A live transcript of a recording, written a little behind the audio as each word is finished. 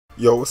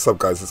Yo, what's up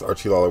guys, it's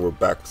Archie Lawler, we're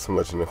back with some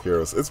Legend of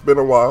Heroes. It's been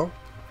a while,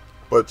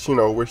 but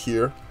we're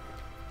here.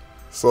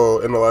 So,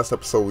 in the last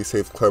episode we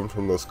saved Clem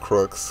from those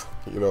crooks.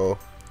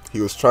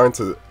 He was trying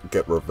to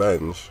get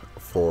revenge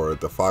for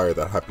the fire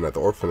that happened at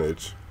the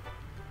orphanage,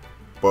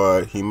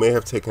 but he may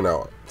have taken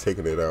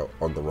it out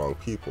on the wrong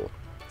people.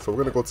 So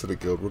we're gonna go to the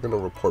guild, we're gonna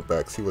report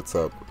back, see what's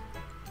up,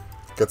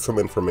 get some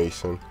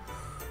information.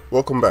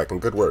 Welcome back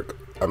and good work.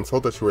 I'm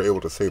told that you were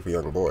able to save a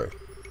young boy.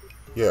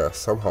 Yeah,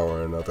 somehow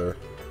or another.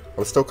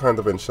 I'm still kind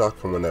of in shock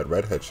from when that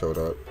redhead showed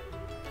up.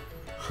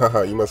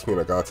 Haha, you must mean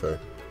Agate.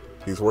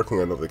 He's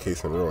working another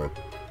case in Ruan.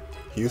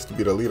 He used to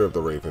be the leader of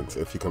the Ravens,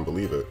 if you can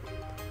believe it.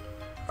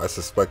 I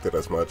suspected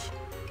as much.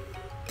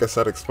 Guess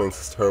that explains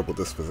his terrible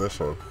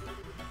disposition.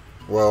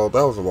 Well,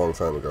 that was a long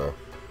time ago.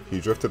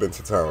 He drifted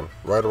into town,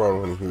 right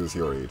around when he was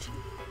your age.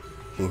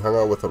 He hung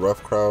out with a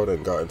rough crowd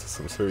and got into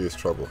some serious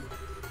trouble.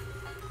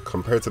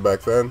 Compared to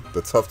back then,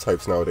 the tough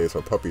types nowadays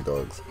are puppy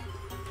dogs.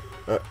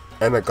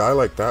 And a guy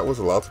like that was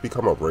allowed to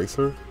become a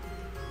bracer?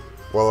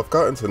 Well, I've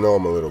gotten to know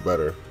him a little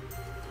better,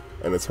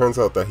 and it turns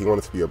out that he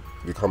wanted to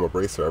become a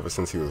bracer ever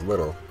since he was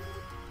little.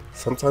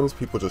 Sometimes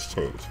people just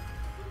change.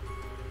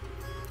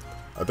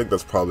 I think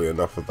that's probably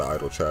enough of the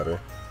idle chatter.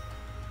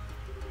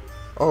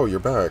 Oh, you're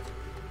back.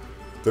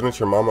 Didn't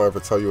your mama ever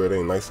tell you it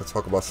ain't nice to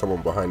talk about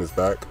someone behind his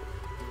back?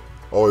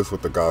 Always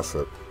with the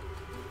gossip.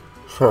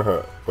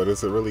 But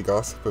is it really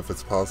gossip if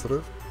it's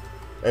positive?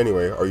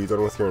 Anyway, are you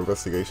done with your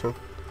investigation?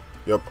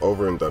 Yep,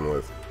 over and done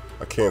with.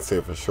 I can't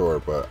say for sure,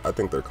 but I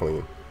think they're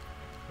clean.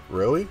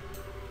 Really?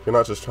 You're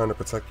not just trying to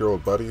protect your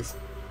old buddies?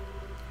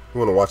 You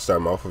want to watch that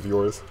mouth of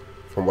yours?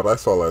 From what I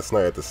saw last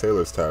night at the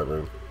Sailor's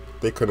Tavern,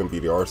 they couldn't be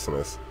the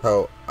arsonists.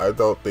 Hell, I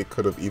doubt they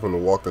could have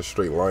even walked a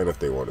straight line if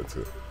they wanted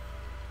to.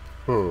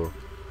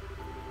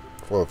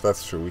 Well, if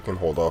that's true, we can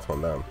hold off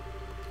on them.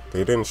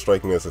 They didn't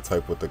strike me as the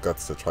type with the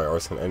guts to try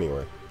arson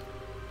anyway.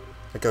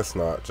 I guess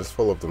not, just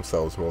full of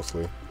themselves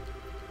mostly.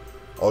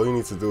 All you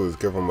need to do is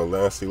give them a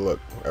nasty look,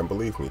 and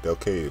believe me, they'll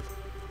cave.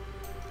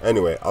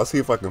 Anyway, I'll see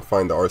if I can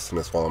find the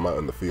arsonist while I'm out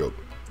in the field.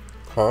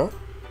 Huh?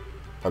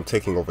 I'm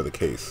taking over the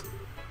case.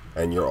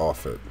 And you're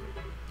off it.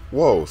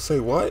 Whoa,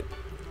 say what?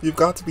 You've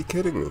got to be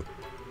kidding me.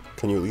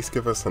 Can you at least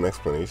give us an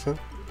explanation?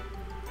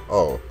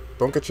 Oh,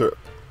 don't get your...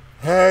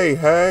 Hey!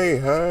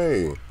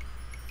 Hey!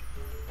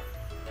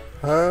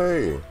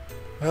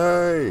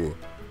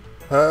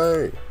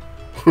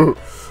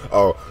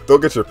 Oh,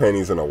 don't get your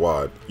panties in a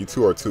wad. You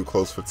two are too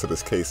close to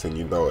this case and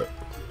you know it.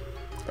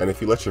 And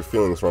if you let your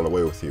feelings run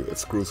away with you, it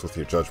screws with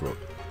your judgment.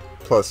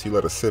 Plus, you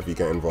let a civvy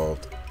get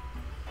involved.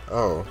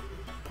 Oh,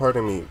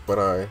 pardon me, but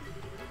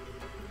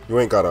You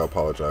ain't gotta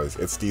apologize.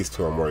 It's these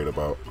two I'm worried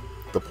about.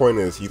 The point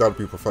is, you gotta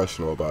be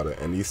professional about it,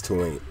 and these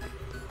two ain't.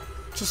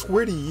 Just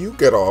where do you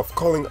get off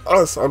calling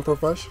us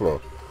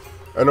unprofessional?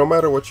 And no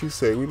matter what you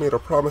say, we made a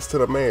promise to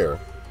the mayor.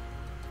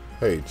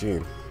 Hey,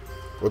 Gene.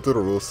 What do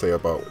the rules say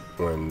about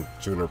when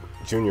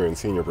junior and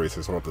senior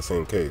bracers want the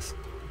same case?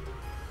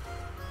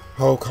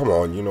 Oh, come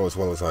on, you know as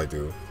well as I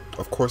do.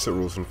 Of course it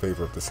rules in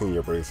favor of the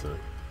senior bracer.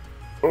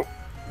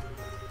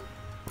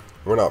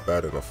 We're not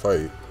bad in a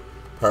fight.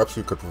 Perhaps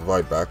we could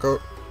provide backup?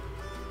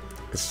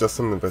 It's just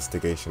an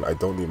investigation, I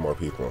don't need more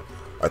people.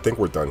 I think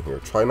we're done here.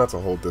 Try not to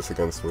hold this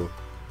against me.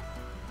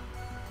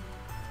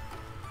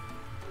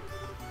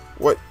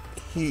 What?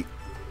 Who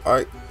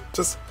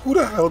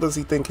the hell does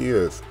he think he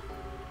is?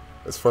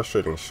 It's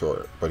frustrating,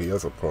 sure, but he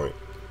has a point.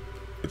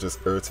 It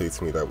just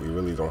irritates me that we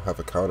really don't have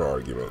a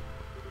counter-argument.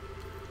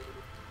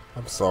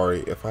 I'm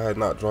sorry, if I had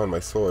not drawn my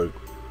sword,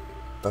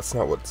 that's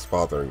not what's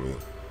bothering me.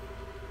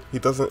 He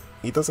doesn't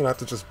have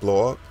to just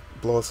blow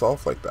us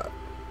off like that.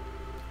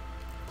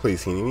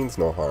 Please, he means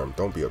no harm,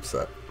 don't be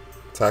upset.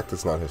 Tact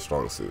is not his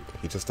strong suit,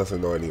 he just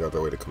doesn't know any other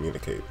way to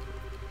communicate.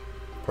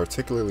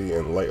 Particularly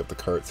in light of the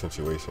current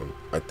situation,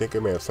 I think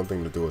it may have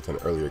something to do with an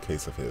earlier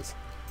case of his.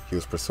 He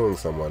was pursuing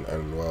someone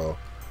and, well...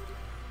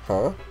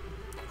 Huh?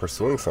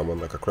 Pursuing someone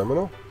like a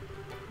criminal?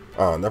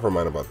 Ah, never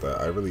mind about that.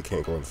 I really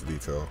can't go into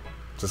detail.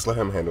 Just let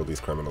him handle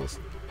these criminals.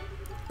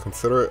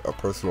 Consider it a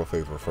personal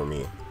favor from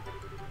me.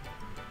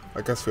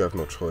 I guess we have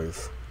no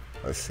choice.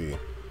 I see.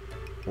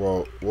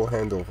 Well, we'll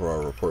hand over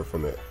our report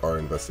from our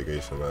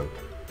investigation then.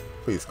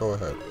 Please, go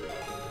ahead.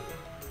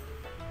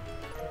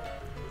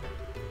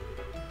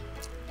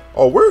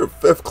 Oh, we're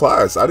 5th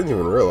class. I didn't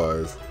even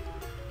realize.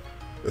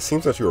 It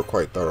seems that you were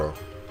quite thorough.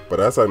 But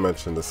as I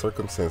mentioned, the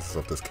circumstances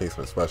of this case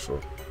are special.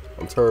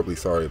 I'm terribly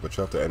sorry, but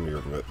you have to end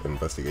your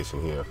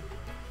investigation here.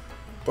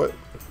 But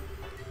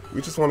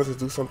we just wanted to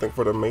do something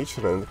for the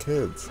matron and the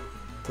kids.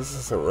 This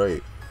isn't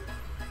right.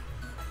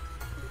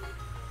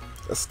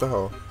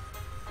 Estelle.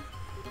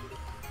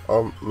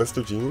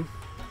 Mr. Jean?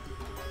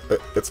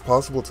 It's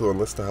possible to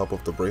enlist the help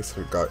of the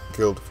Bracer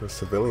Guild for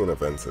civilian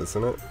events,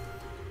 isn't it?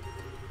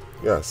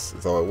 Yes,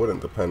 though it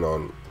would depend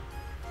on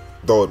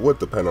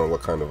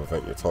what kind of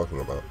event you're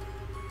talking about.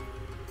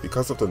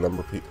 Because of the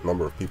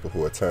number of people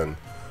who attend,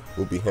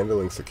 we'll be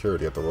handling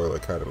security at the Royal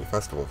Academy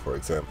Festival, for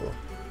example.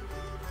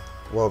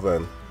 Well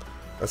then,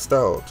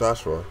 Estelle,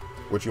 Joshua,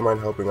 would you mind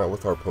helping out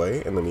with our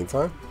play in the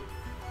meantime?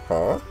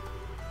 Huh?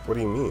 What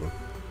do you mean?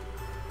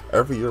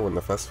 Every year when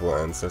the festival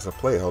ends, there's a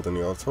play held in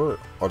the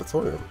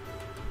auditorium.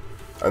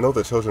 I know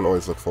the children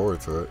always look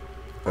forward to it,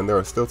 and there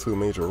are still 2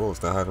 major roles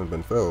that haven't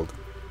been filled.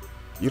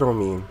 You don't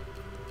mean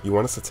you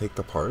want us to take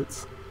the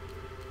parts?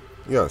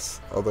 Yes,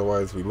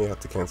 otherwise we may have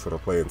to cancel the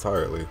play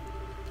entirely.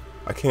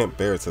 I can't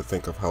bear to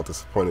think of how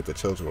disappointed the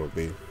children would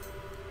be.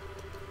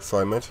 So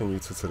I mentioned you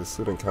two to the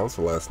student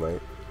council last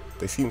night.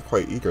 They seemed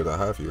quite eager to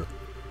have you.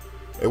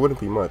 It wouldn't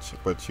be much,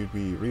 but you'd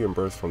be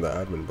reimbursed from the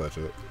admin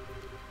budget.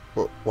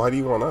 Well, why do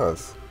you want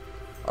us?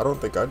 I don't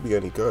think I'd be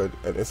any good,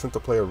 and isn't the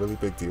play a really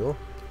big deal?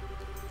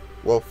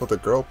 Well, for the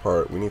girl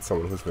part, we need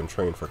someone who's been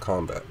trained for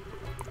combat.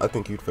 I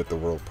think you'd fit the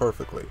role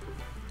perfectly.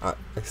 I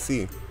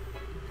see.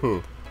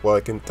 Well,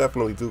 I can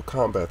definitely do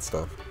combat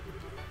stuff.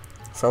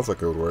 Sounds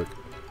like it would work.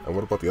 And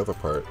what about the other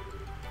part?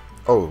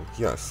 Oh,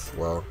 yes,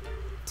 well,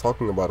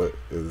 talking about it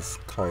is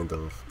kind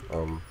of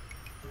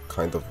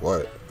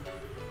what?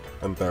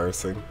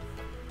 Embarrassing.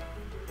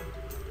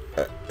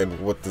 And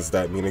what does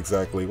that mean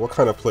exactly? What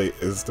kind of play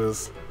is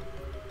this?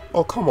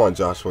 Oh, come on,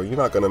 Joshua, you're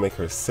not gonna make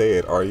her say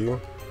it, are you?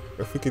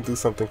 If we can do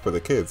something for the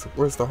kids,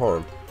 where's the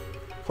harm?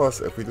 Plus,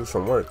 if we do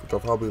some work,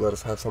 they'll probably let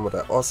us have some of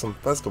that awesome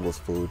festival's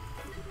food.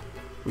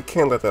 We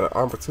can't let that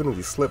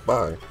opportunity slip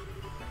by.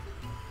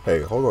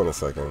 Hey, hold on a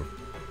second.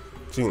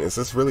 Gene, is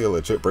this really a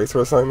legit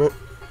bracer assignment?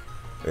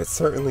 It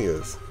certainly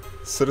is.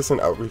 Citizen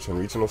outreach and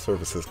regional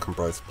services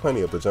comprise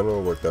plenty of the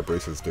general work that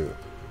bracers do.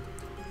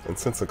 And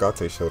since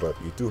Agate showed up,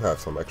 you do have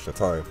some extra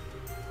time.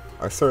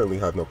 I certainly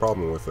have no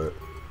problem with it.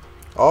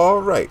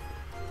 Alright!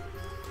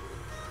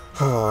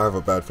 I have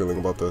a bad feeling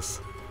about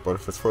this, but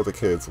if it's for the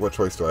kids, what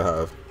choice do I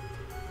have?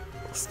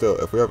 Still,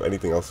 if we have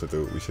anything else to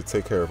do, we should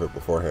take care of it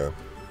beforehand.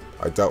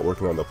 I doubt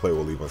working on the play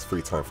will leave us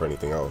free time for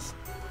anything else.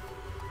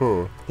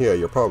 Yeah,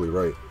 you're probably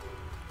right.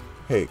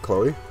 Hey,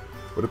 Chloe,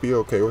 would it be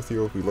okay with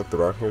you if we looked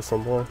around here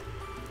some more?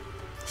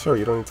 Sure,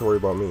 you don't need to worry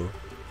about me.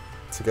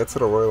 To get to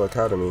the Royal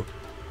Academy,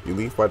 you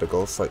leave by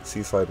the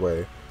Seaside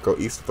Way, go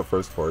east of the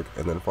first fork,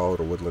 and then follow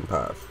the woodland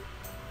path.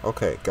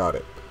 Okay, got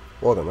it.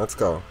 Well then, let's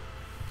go.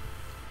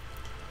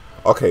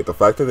 Okay, the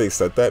fact that they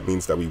said that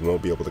means that we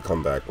won't be able to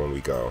come back when we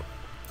go.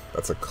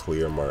 That's a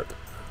clear mark.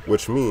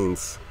 Which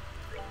means...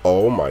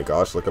 oh my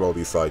gosh, look at all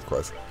these side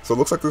quests. So it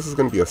looks like this is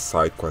going to be a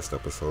side quest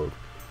episode.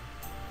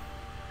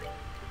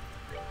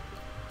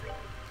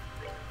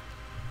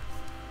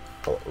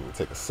 Oh, let me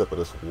take a sip of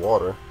this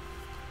water.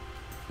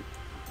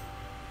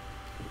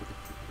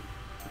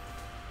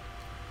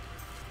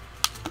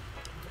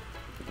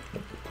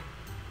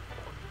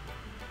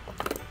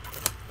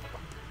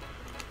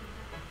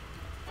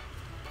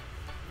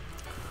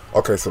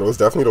 Okay, so there was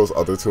definitely those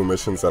other 2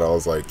 missions that I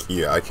was like,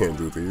 yeah, I can't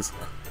do these.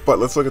 But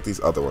let's look at these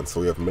other ones.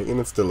 So we have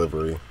maintenance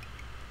delivery.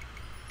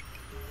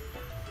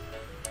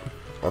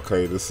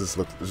 Okay, this is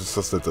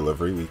just a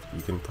delivery.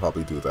 We can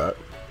probably do that.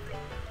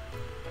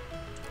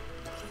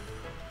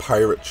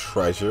 Pirate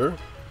treasure.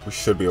 We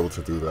should be able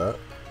to do that.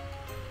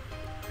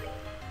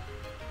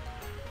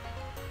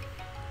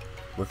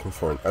 Looking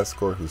for an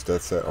escort who's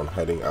dead set on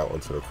heading out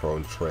onto the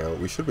Crone Trail.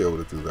 We should be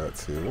able to do that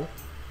too.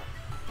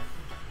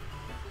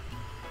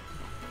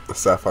 The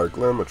Sapphire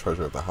Glim, a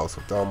treasure of the House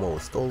of Dalmor,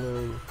 was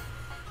stolen.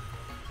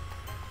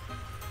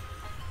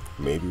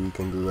 Maybe we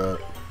can do that.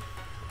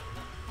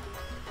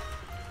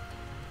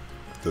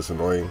 There's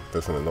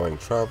an annoying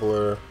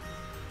traveler.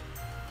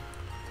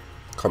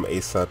 Come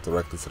ASAP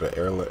directly to the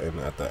airlet inn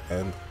at the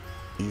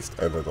east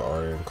end of the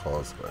Aryan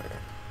Causeway.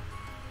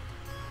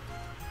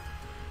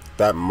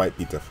 That might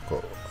be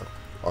difficult.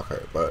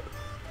 Okay, but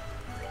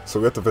so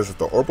we have to visit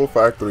the Orbital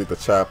Factory, the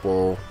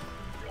chapel,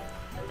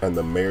 and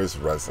the mayor's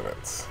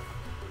residence.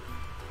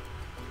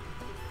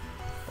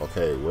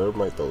 Okay, where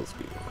might those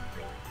be?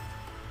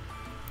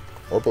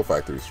 Orbital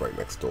Factory's right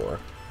next door.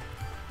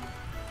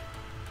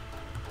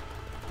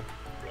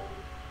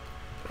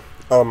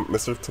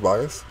 Mr.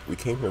 Tobias, we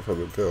came here for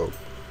the guild.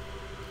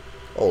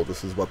 Oh,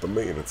 this is about the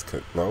maintenance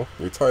kit. No,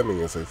 your timing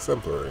is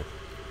exemplary.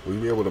 Will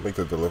you be able to make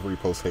the delivery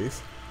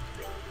post-haste?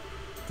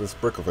 This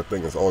brick of a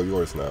thing is all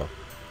yours now.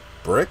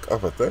 Brick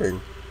of a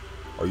thing?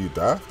 Are you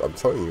daft? I'm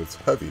telling you, it's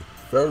heavy.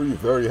 Very,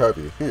 very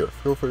heavy. Here,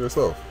 feel for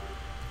yourself.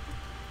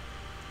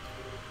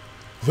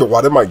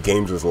 Why did my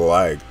game just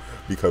lag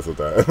because of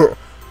that?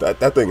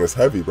 that thing is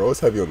heavy, bro.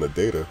 It's heavy on the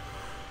data.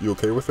 You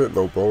okay with it?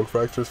 No bone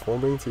fractures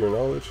forming, to your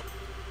knowledge?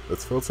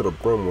 It's filled to the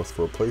brim with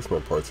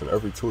replacement parts and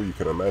every tool you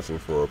can imagine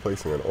for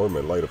replacing an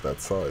ornament light of that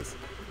size.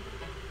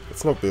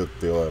 It's no big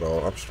deal at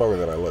all. I'm stronger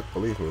than I look,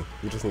 believe me.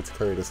 You just need to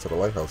carry this to the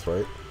lighthouse,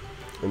 right?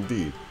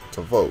 Indeed.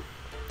 To vote.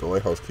 The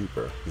lighthouse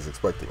keeper. He's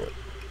expecting it.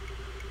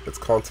 Its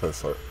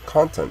contents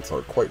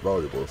are quite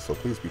valuable, so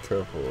please be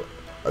careful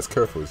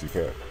as you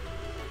can.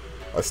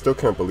 I still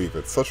can't believe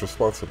it. Such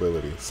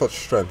responsibility, such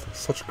strength,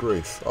 such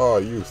grace.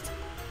 Ah,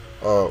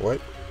 what?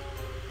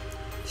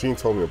 Jean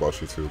told me about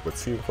you two, but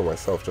seeing for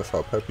myself just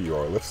how peppy you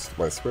are lifts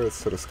my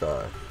spirits to the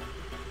sky.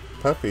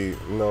 Peppy?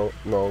 No,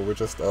 we're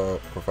just,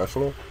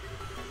 professional?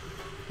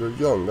 You're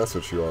young, that's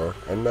what you are,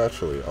 and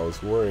naturally, I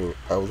was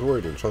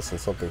worried entrusting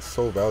something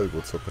so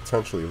valuable to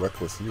potentially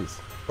reckless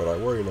youth, but I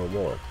worry no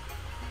more.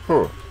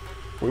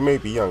 We may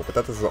be young, but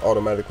that doesn't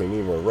automatically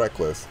mean we're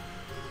reckless.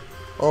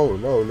 Oh,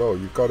 no, no,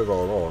 you got it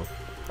all wrong.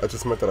 I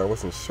just meant that I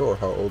wasn't sure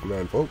how Old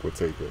Man Vogt would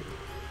take it.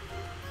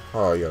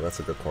 Oh, yeah, that's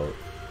a good point.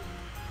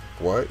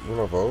 What? You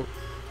know Vogt?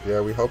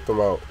 Yeah, we helped him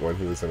out when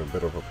he was in a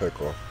bit of a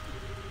pickle.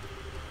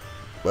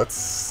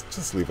 Let's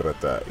just leave it at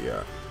that,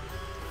 yeah.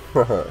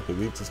 He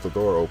leaves the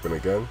door open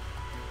again.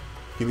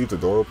 He leaves the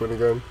door open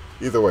again?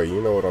 Either way,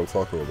 you know what I'm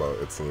talking about,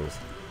 it seems.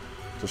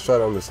 Just try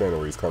to understand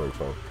where he's coming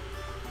from.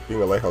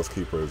 Being a lighthouse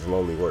keeper is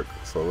lonely work,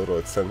 so a little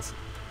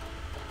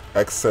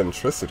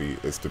eccentricity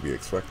is to be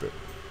expected.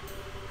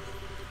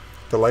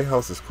 The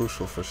lighthouse is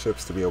crucial for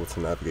ships to be able to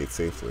navigate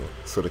safely,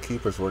 so the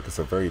keeper's work is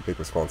a very big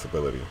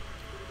responsibility.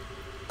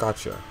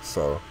 Gotcha,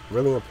 so,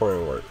 really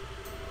important work.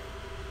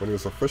 When he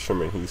was a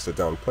fisherman, he used to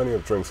down plenty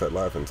of drinks at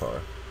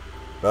Laventar.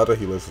 Now that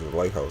he lives at the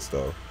lighthouse,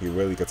 though, he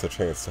really gets a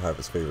chance to have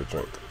his favorite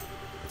drink.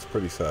 It's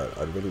pretty sad.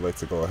 I'd really like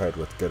to go ahead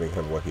with getting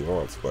him what he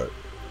wants, but,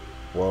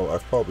 well,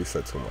 I've probably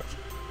said too much.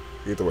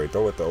 Either way,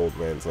 don't let the old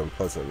man's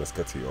unpleasantness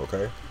get to you,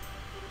 okay?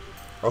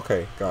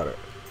 Okay, got it.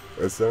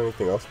 Is there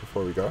anything else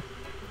before we go?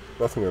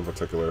 Nothing in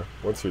particular.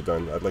 Once you're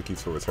done, I'd like you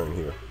to return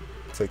here.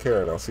 Take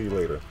care, and I'll see you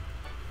later.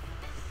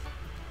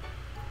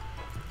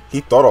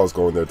 He thought I was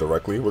going there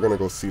directly. We're gonna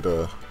go see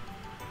the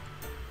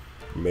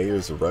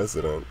mayor's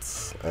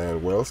residence.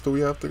 And where else do we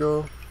have to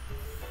go?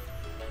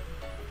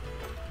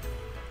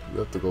 We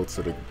have to go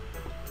to the...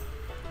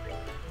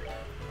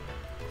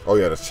 Oh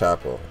yeah, the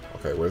chapel.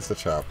 Okay, where's the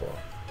chapel?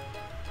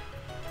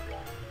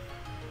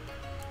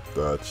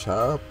 The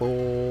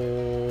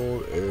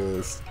chapel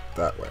is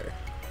that way.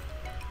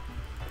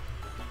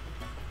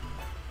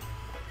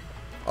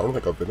 I don't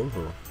think I've been in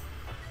here.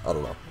 I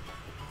don't know.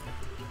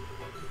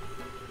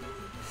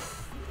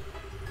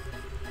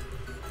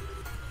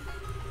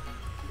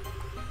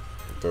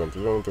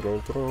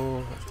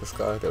 This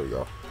guy, there we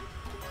go.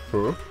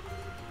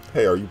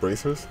 Hey, are you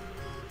bracers?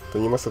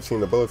 Then you must have seen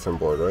the bulletin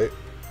board, right?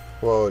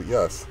 Well,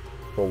 yes.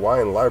 Well,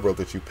 why in Libro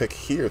did you pick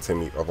here to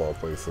meet of all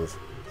places?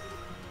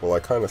 Well, I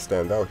kinda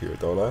stand out here,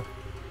 don't I?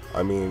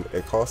 I mean,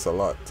 it costs a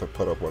lot to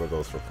put up one of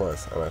those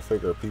requests, and I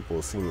figure people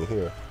will see me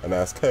here and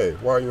ask, hey,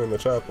 why are you in the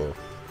chapel?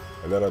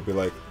 And then I'd be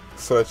like,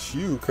 so that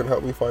you can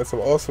help me find some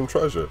awesome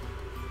treasure.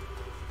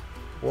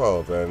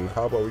 Well, then,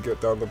 how about we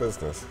get down to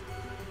business?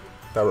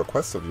 That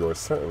request of yours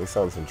certainly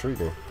sounds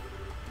intriguing.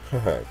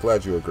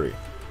 Glad you agree.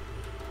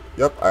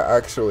 Yep, I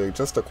actually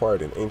just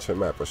acquired an ancient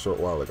map a short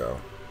while ago.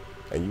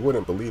 And you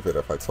wouldn't believe it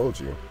if I told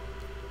you.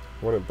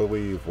 Wouldn't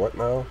believe what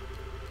now?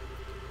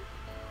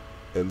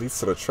 It leads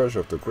to the treasure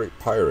of the great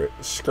pirate,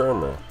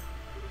 Skirmer.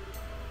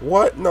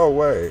 What? No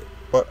way.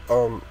 But,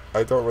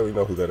 I don't really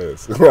know who that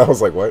is. I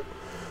was like, what?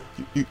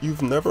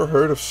 You've never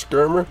heard of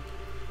Skirmer?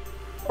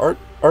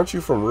 Aren't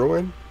you from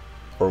Ruan?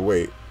 Or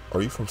wait,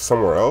 are you from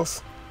somewhere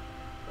else?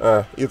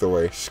 Either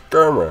way,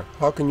 Skirmer,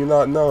 how can you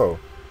not know?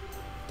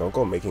 Don't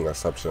go making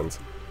assumptions.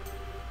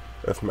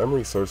 If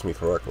memory serves me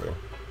correctly,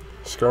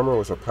 Skirmer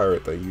was a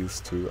pirate that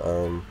used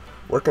to,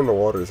 work in the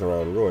waters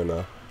around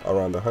Ruan,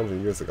 around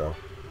 100 years ago.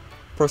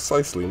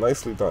 Precisely,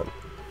 nicely done.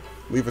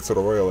 Leave it to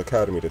the Royal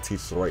Academy to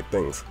teach the right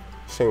things.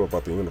 Shame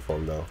about the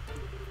uniform, though.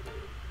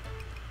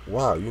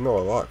 Wow, you know a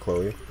lot,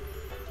 Chloe.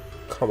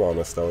 Come on,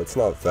 Estelle, it's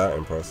not that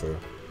impressive.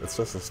 It's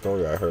just a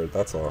story I heard,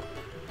 that's all.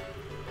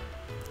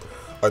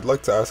 I'd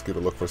like to ask you to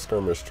look for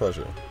Skirmer's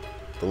treasure.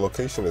 The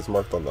location is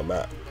marked on the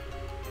map.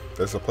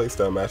 There's a place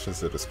that matches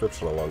the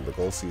description along the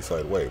Gold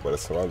Seaside Way, but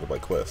it's surrounded by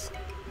cliffs.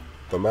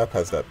 The map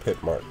has that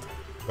pit marked,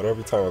 but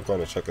every time I've gone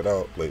to check it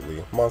out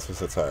lately,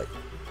 monsters attack.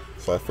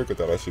 So I figured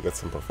that I should get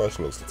some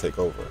professionals to take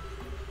over.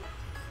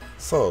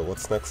 So,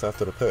 what's next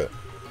after the pit?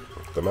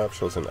 The map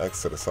shows an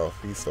X to the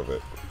southeast of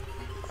it.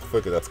 I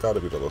figure that's gotta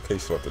be the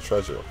location of the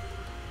treasure.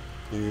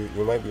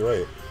 You might be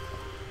right.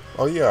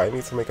 Oh yeah, I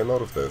need to make a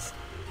note of this.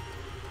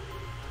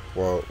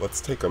 Well, let's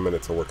take a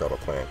minute to work out a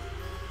plan.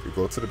 You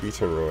go to the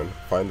beach in Ruan,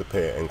 find the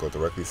pit, and go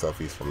directly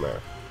southeast from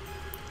there.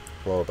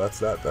 Well, that's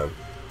that then.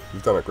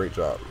 You've done a great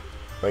job.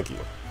 Thank you.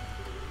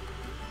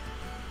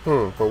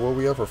 But will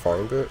we ever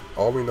find it?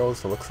 All we know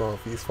is to look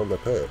southeast from the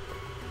pit.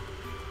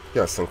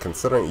 Yes, and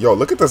considering... Yo,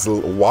 look at this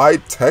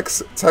wide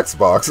text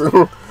box.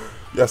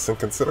 Yes, and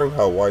considering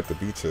how wide the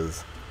beach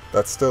is,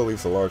 that still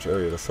leaves a large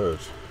area to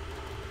search.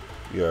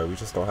 Yeah, we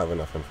just don't have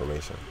enough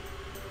information.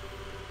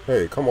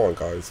 Hey, come on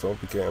guys,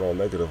 don't be getting all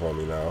negative on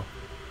me now.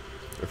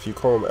 If you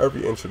comb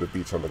every inch of the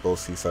beach on the Gold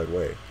Seaside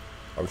Way,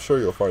 I'm sure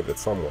you'll find it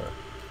somewhere.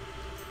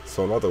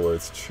 So in other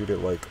words, treat it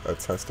like a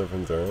test of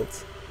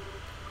endurance.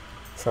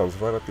 Sounds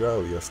right up your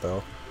alley,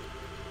 Estelle.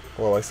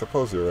 Well, I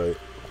suppose you're right,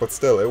 but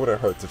still, it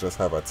wouldn't hurt to just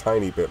have a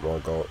tiny bit more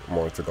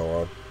to go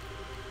on.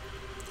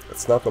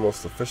 It's not the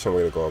most efficient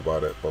way to go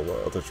about it, but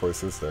what other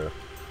choice is there?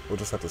 We'll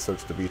just have to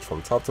search the beach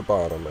from top to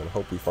bottom and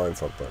hope we find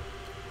something.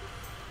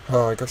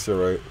 I guess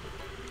you're right.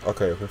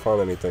 Okay, if we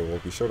found anything, we'll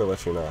be sure to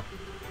let you know.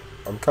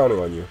 I'm counting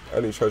on you.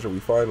 Any treasure we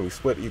find, we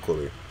split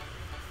equally.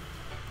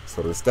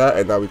 So there's that,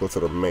 and now we go to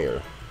the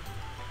mayor.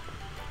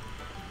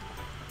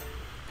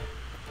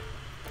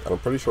 And I'm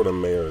pretty sure the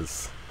mayor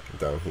is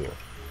down here.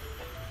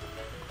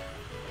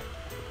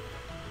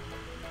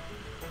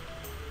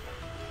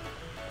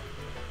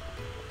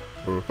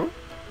 Mm-hmm.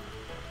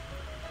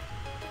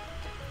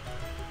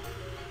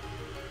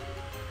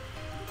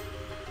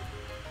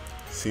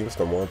 Seems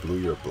the more blue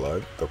your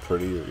blood, the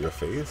prettier your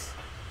face.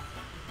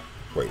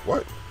 Wait,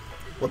 what?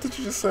 What did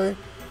you just say?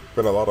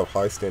 Been a lot of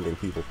high-standing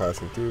people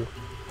passing through.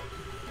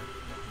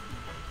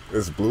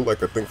 Is blue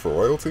like a thing for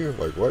royalty?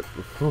 Like what?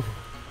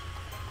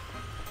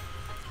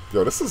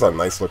 Yo, this is a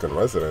nice-looking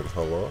residence.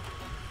 Hello?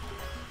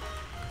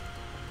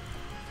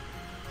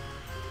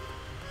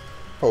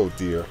 Oh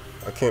dear,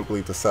 I can't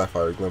believe the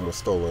sapphire gem was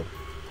stolen.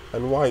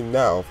 And why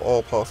now, of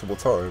all possible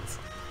times?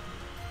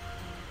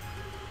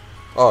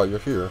 Ah, you're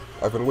here.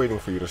 I've been waiting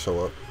for you to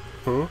show up.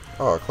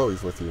 Ah,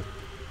 Chloe's with you.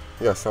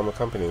 Yes, I'm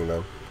accompanying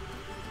them.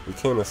 We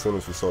came as soon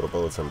as we saw the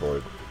bulletin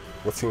board.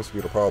 What seems to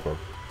be the problem?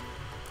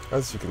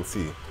 As you can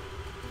see,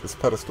 this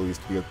pedestal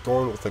used to be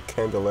adorned with a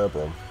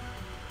candelabrum.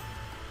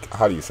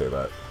 How do you say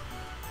that?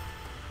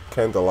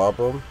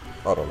 Candelabrum?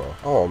 I don't know.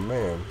 Oh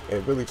man,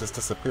 it really just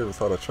disappeared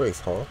without a trace,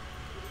 huh?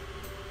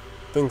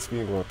 Things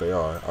being what they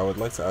are, I would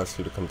like to ask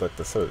you to conduct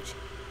a search.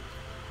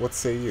 What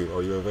say you?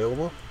 Are you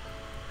available?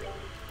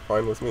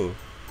 Fine with me.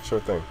 Sure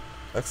thing.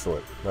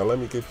 Excellent. Now let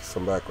me give you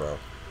some background.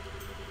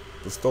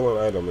 The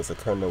stolen item is a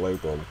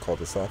candelabrum called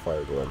the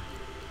Sapphire Gem.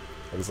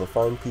 It is a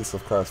fine piece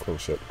of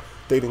craftsmanship,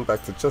 dating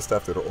back to just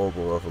after the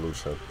Orbital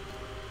Revolution.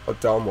 A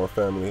Dalmore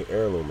family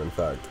heirloom, in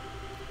fact.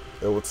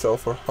 It would sell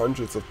for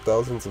hundreds of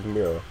thousands of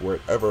mira were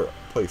it ever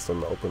placed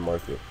on the open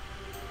market.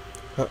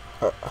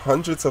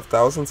 Hundreds of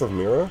thousands of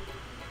mira?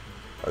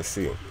 I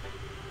see.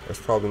 It's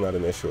probably not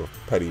an issue of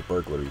petty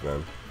burglary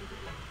then.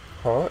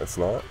 Huh? It's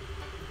not?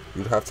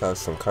 You'd have to have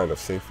some kind of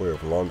safe way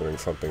of laundering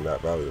something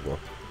that valuable.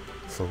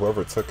 So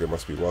whoever took it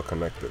must be well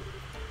connected.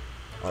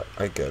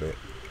 I get it.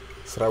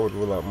 So that would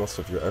rule out most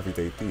of your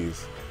everyday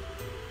thieves.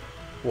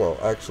 Well,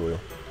 actually,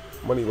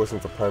 money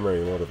wasn't the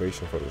primary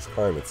motivation for this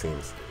crime, it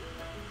seems.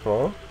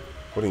 Huh?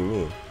 What do you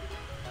mean?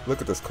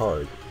 Look at this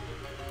card.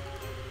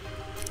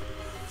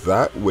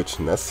 That which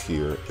nests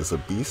here is a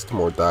beast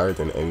more dire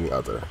than any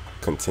other.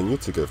 Continue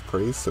to give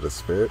praise to the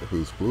spirit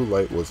whose blue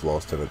light was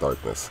lost in the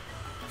darkness.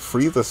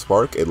 Free the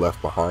spark it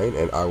left behind,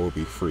 and I will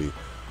be free.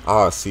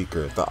 Ah,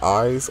 seeker, the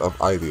eyes of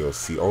Idios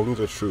see only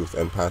the truth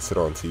and pass it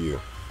on to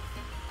you.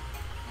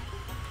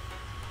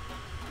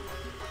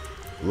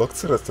 Look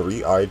to the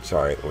three-eyed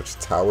giant which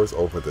towers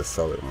over this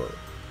settlement.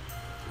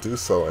 Do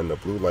so and the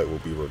blue light will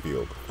be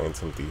revealed.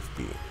 Phantom Thief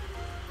B.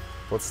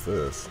 What's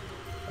this?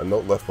 A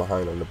note left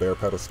behind on the bare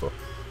pedestal.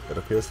 It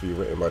appears to be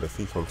written by the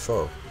thief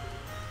himself.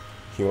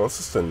 He wants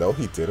us to know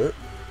he did it?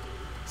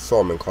 So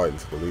I'm inclined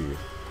to believe.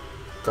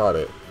 Got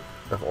it.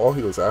 If all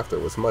he was after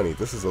was money,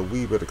 this is a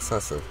wee bit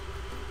excessive.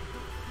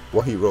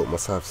 What he wrote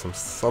must have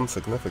some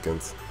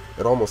significance.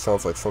 It almost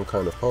sounds like some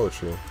kind of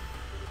poetry.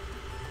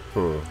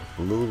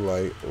 Blue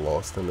light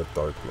lost in the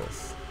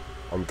darkness.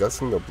 I'm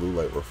guessing the blue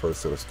light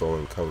refers to the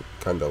stolen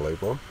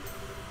candelabrum?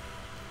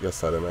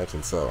 Yes, I'd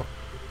imagine so.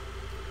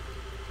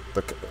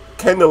 The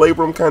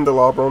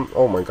candelabrum,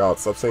 oh my god,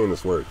 stop saying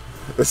this word.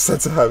 Is said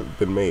to have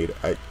been made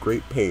at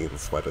great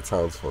pains by the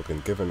townsfolk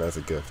and given as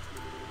a gift.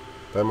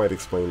 That might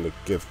explain the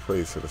give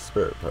praise to the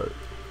spirit part.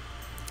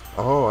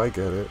 Oh, I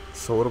get it.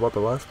 So what about the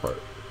last part?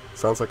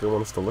 Sounds like it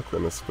wants us to look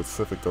in a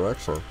specific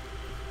direction.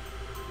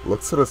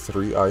 Look to the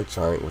three-eyed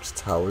giant which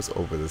towers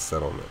over this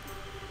settlement.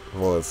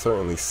 Well, it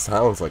certainly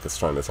sounds like it's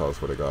trying to tell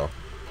us where to go.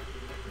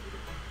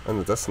 And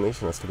the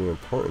destination has to be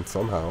important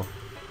somehow.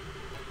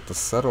 The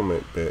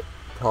settlement bit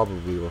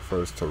probably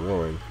refers to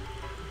Ruan,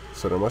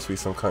 so there must be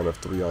some kind of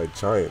three-eyed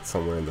giant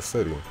somewhere in the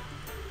city.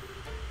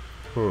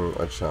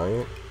 A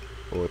giant?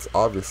 Well, it's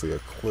obviously a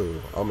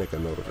clue. I'll make a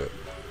note of it.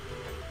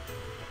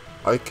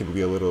 I can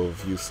be a little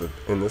of use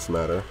in this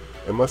matter.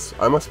 I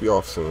must be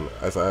off soon,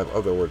 as I have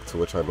other work to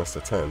which I must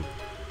attend,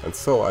 and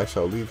so I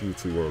shall leave you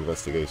to your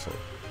investigation.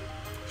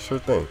 Sure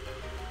thing.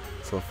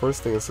 So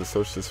first thing is to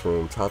search this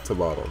room top to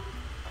bottom.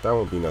 That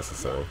won't be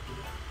necessary.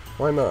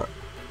 Why not?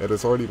 It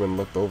has already been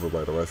looked over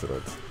by the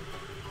residents.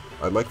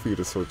 I'd like for you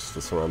to search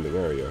the surrounding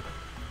area,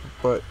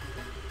 but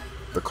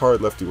the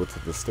card left you with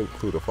a distinct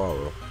clue to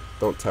follow.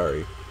 Don't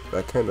tarry.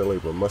 That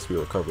candelabrum must be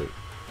recovered.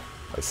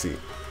 I see.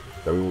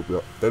 Then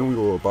we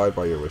will abide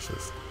by your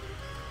wishes.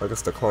 I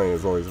guess the client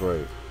is always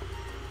right.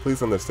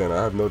 Please understand,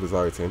 I have no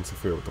desire to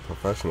interfere with the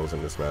professionals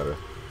in this matter.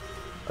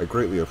 I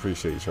greatly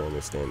appreciate your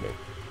understanding.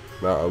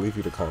 Now I'll leave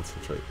you to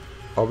concentrate.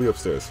 I'll be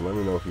upstairs, so let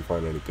me know if you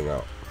find anything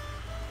out.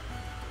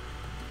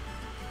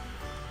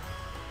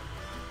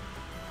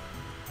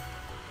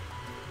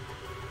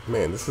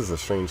 Man, this is a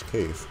strange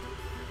case.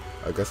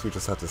 I guess we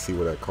just have to see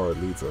where that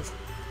card leads us.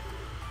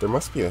 There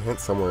must be a hint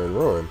somewhere in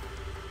Ruan.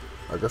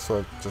 I guess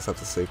we'll just have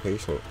to stay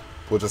patient.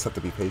 We'll just have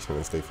to be patient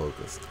and stay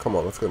focused. Come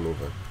on, let's get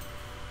moving.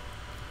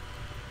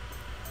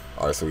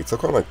 Alright, so we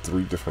took on like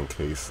 3 different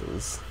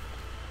cases.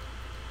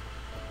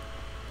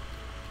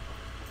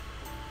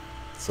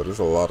 So there's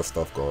a lot of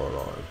stuff going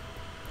on.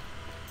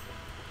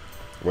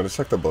 I'm going to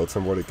check the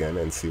bulletin board again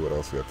and see what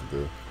else we have to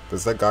do.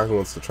 There's that guy who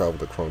wants to travel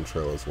the Chrome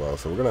Trail as well,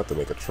 so we're going to have to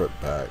make a trip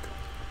back.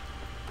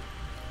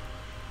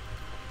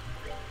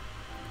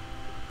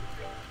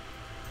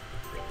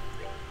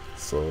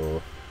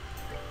 So,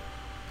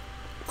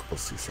 Go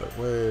Seaside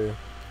Way.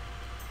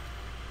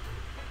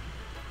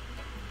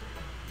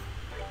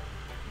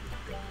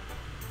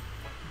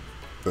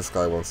 This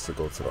guy wants to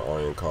go to the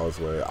Orion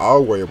Causeway.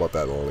 I'll worry about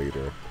that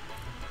later.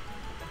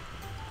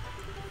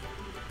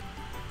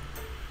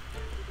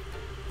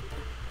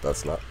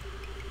 That's not...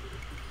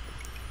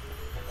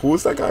 Who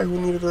was that guy who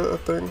needed a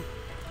thing?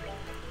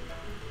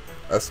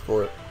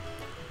 Escort.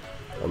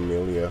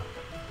 Amelia.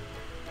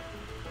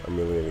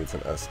 Amelia needs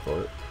an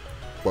escort.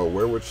 But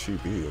where would she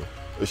be?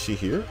 Is she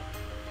here?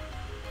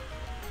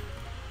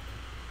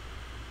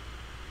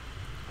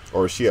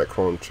 Or is she at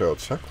Crone Trail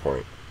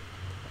checkpoint?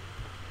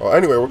 Well,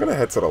 anyway, we're gonna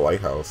head to the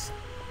lighthouse.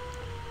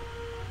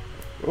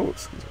 Oh,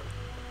 excuse me.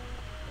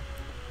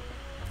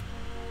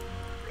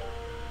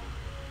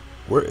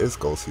 Where is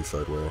Gold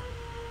Seaside Way?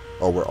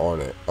 Oh, we're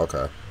on it.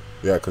 Okay.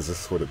 Yeah, because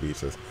this is where the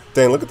beach is.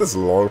 Dang, look at this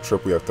long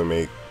trip we have to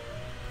make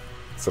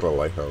to the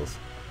lighthouse.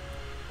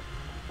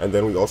 And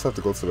then we also have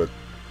to go to the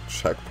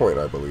checkpoint,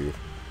 I believe.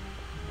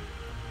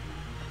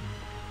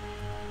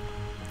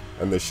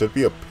 And there should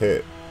be a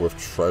pit with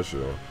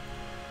treasure.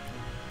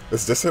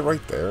 Is this it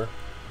right there?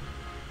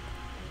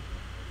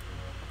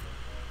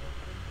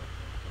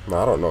 No,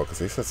 I don't know, because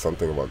they said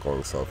something about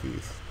going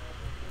southeast.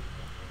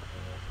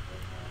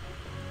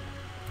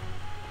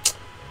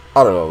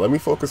 I don't know. Let me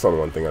focus on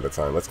one thing at a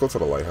time. Let's go to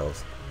the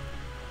lighthouse.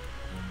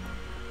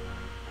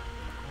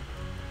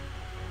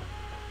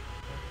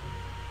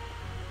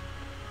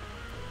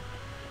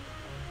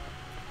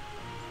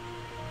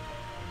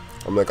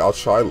 I'm like, I'll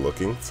try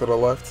looking to the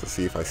left to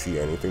see if I see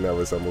anything that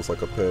resembles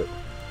like a pit.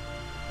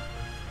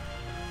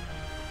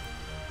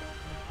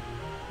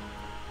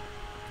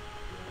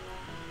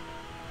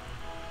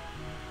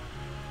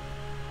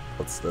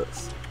 What's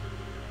this?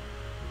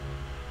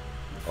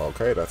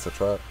 Okay, that's a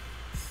trap.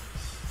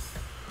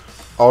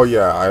 Oh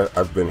yeah,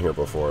 I've been here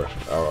before.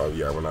 Oh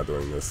yeah, we're not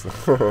doing this.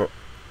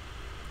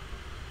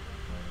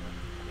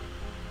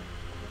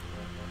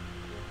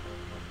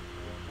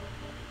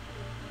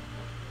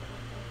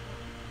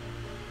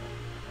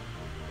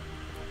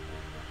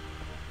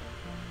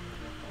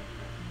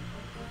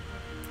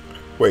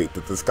 Wait,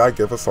 did this guy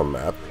give us a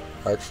map,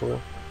 actually?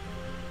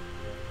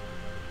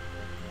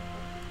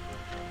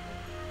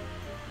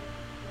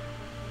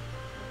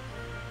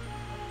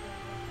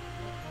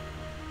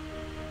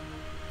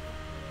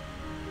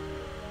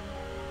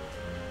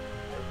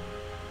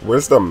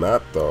 Where's the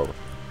map, though?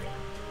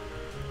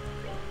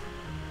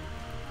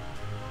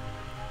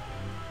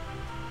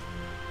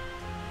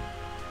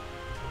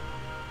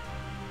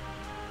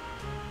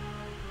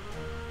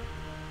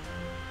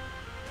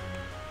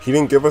 He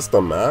didn't give us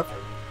the map?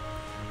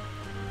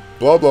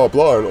 Blah, blah,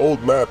 blah. An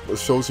old map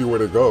shows you where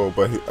to go,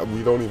 but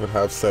we don't even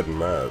have said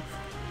map.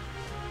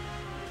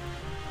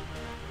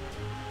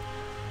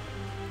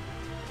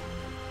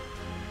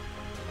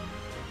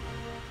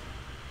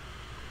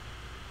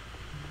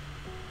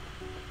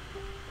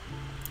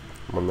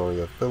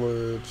 Manoria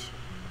Village.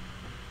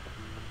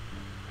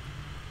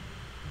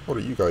 What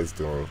are you guys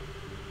doing?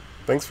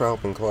 Thanks for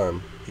helping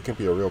Clem. He can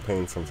be a real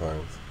pain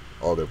sometimes.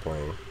 Oh, they're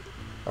playing.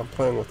 I'm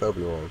playing with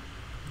everyone.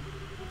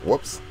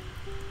 Whoops.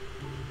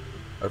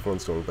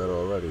 Everyone's doing better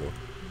already.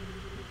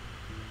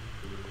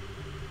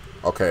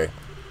 Okay.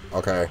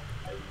 Okay.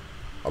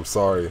 I'm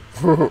sorry.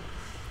 I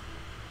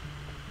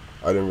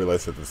didn't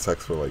realize that the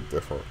texts were like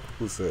different.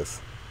 Who's this?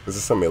 Is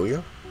this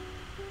Amelia?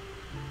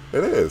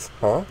 It is,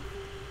 huh?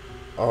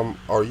 Are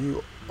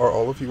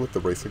all of you with the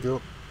Racer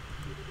Guild?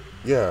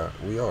 Yeah,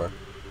 we are.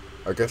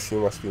 I guess you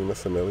must be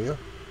Miss Amelia?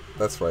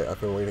 That's right, I've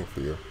been waiting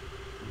for you.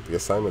 The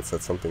assignment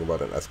said something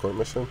about an escort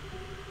mission?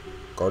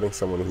 Guarding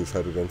someone who's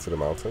headed into the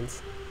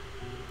mountains?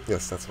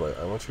 Yes, that's right.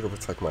 I want you to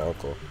protect my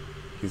uncle.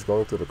 He's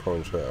going through the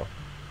Crone Trail.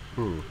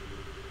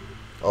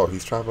 Oh,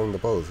 he's traveling the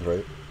bows,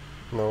 right?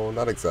 No,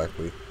 not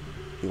exactly.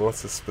 He wants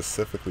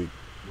specifically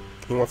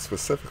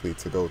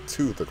to go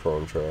to the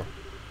Crone Trail.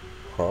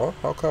 Huh?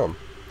 How come?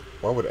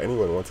 Why would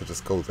anyone want to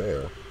just go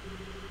there?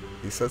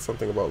 He said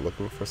something about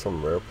looking for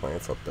some rare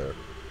plants up there.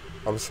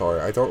 I'm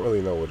sorry, I don't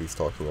really know what he's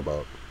talking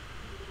about.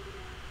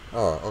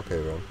 Ah,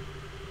 okay then.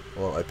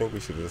 Well, I think we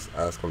should just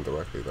ask him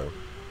directly then.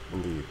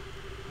 Indeed.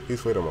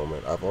 Please wait a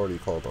moment, I've already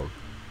called him.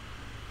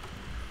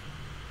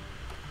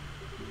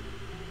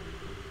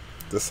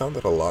 This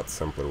sounded a lot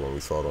simpler when we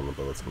saw it on the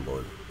bulletin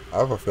board. I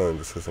have a feeling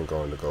this isn't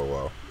going to go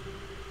well.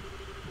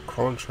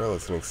 Crone Trail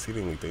is an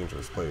exceedingly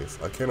dangerous place.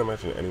 I can't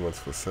imagine anyone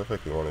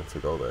specifically wanting to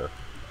go there.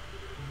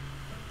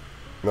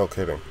 No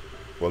kidding.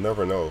 We'll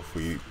never know if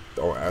we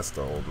don't ask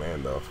the old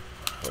man though.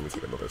 Let me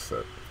take another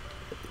sip.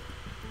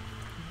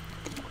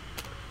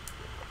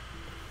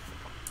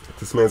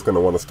 This man's gonna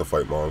want us to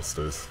fight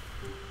monsters.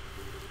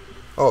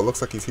 Oh, it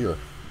looks like he's here.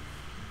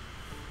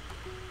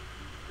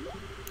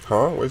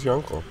 Huh? Where's your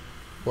uncle?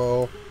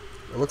 Well,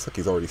 it looks like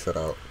he's already set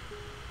out.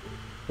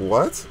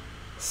 What?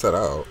 Set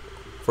out?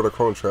 For the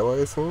Crone Trail, I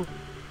assume?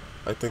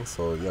 I think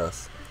so,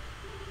 yes.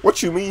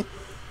 What you mean?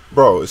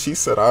 Bro, she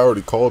said I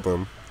already called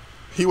him.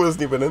 He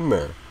wasn't even in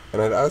there.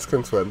 And I'd asked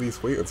him to at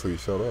least wait until he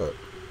showed up.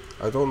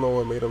 I don't know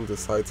what made him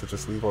decide to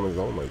just leave on his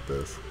own like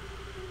this.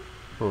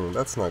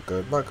 That's not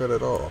good. Not good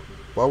at all.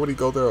 Why would he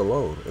go there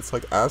alone? It's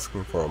like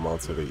asking for a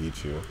monster to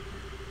eat you.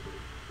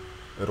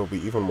 It'll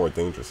be even more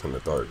dangerous in the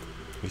dark.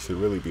 You should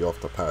really be off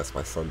the pass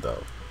by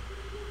sundown.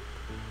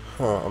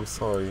 Huh, I'm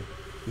sorry.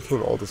 You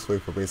came all this way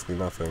for basically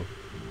nothing.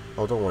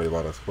 Oh, don't worry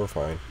about us. We're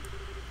fine.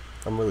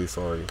 I'm really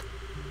sorry.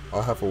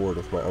 I'll have a word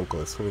with my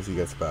uncle as soon as he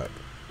gets back.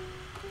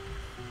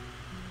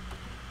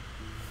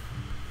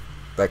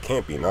 That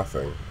can't be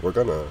nothing. We're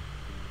gonna...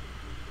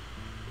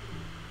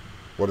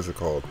 What is it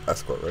called?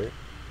 Escort, right?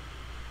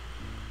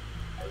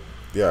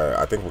 Yeah,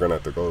 I think we're gonna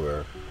have to go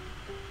there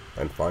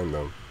and find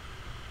them.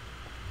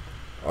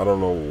 I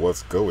don't know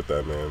what's good with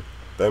that man.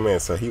 That man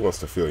said he wants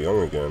to feel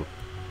young again.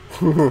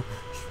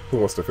 He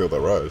wants to feel the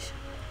rush.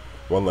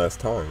 One last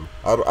time.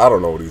 I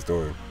don't know what he's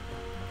doing.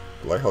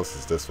 The lighthouse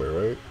is this way,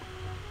 right?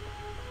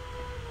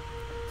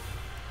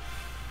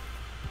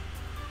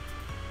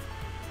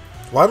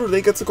 Why do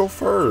they get to go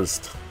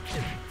first?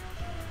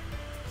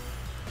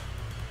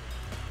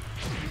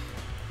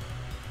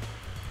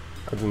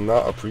 I do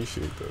not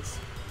appreciate this.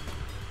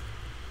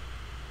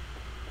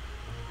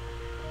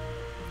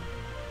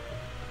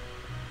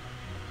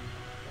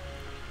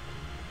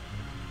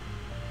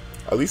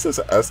 At least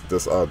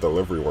this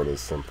delivery one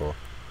is simple.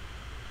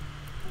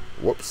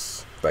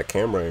 Whoops, that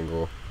camera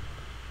angle.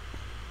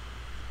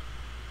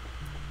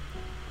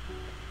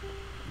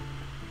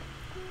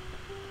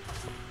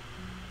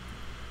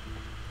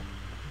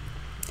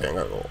 Dang,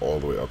 I gotta go all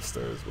the way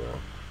upstairs, bro.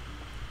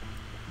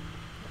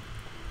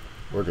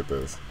 Look at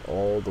this,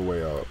 all the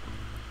way up.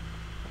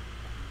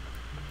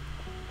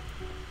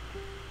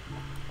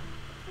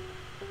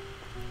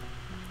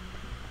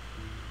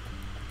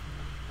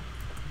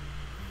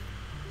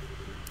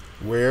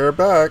 We're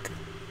back!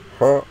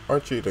 Huh?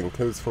 Aren't you the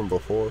kids from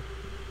before?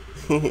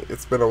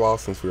 It's been a while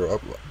since we were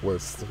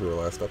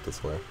last up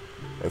this way.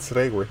 And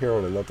today we're here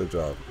on another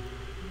job.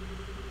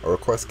 A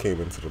request came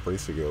into the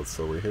Bracer Guild,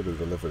 so we're here to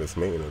deliver this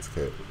maintenance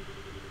kit.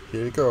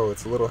 Here you go,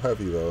 it's a little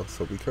heavy though,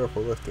 so be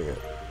careful lifting it.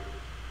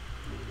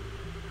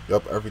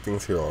 Yup,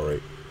 everything's here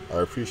alright. I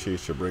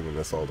appreciate you bringing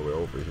this all the way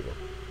over here.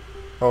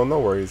 Oh, no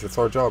worries, it's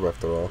our job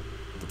after all.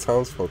 The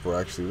townsfolk were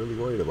actually really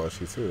worried about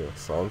you too,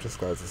 so I'm just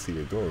glad to see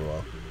you're doing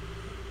well.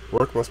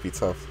 Work must be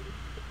tough,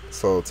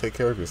 so take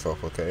care of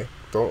yourself, okay?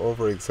 Don't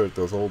overexert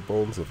those old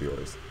bones of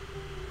yours.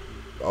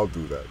 I'll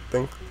do that.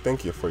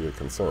 Thank you for your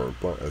concern,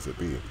 blunt as it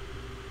be.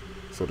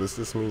 So does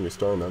this mean you're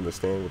starting to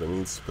understand what it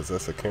means to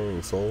possess a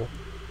caring soul?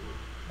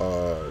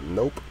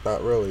 Nope,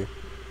 not really.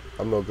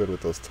 I'm no good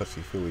with those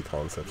touchy-feely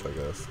concepts, I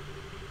guess.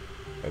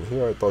 And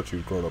here I thought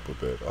you'd grown up a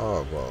bit.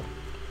 Ah, well.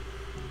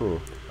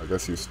 I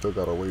guess you still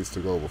got a ways to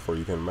go before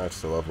you can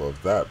match the level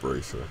of that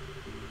bracer.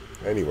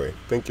 Anyway,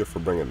 thank you for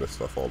bringing this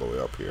stuff all the way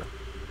up here.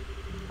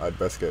 I'd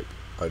best get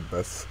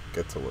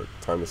to work.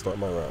 Time to start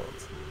my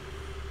rounds.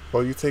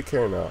 Well, you take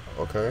care now,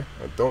 okay?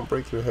 And don't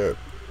break your hip.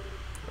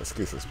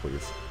 Excuses,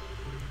 please.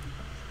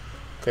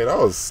 Okay, that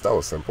was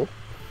simple.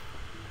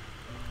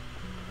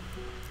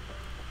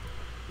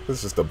 This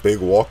is just a big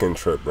walking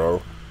trip,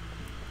 bro.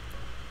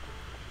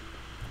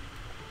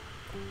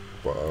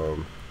 But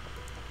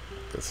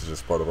guess it's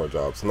just part of our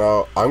jobs.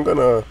 Now I'm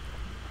gonna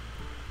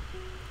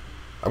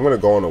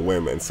go on a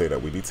whim and say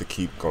that we need to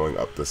keep going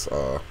up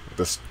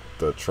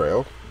the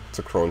trail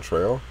to Crone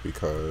Trail,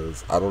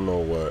 because I don't know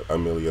what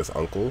Amelia's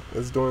uncle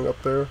is doing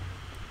up there,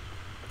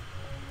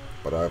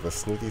 but I have a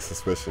sneaky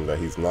suspicion that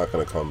he's not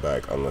gonna come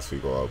back unless we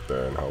go out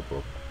there and help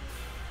him.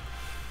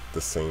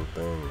 The same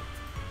thing,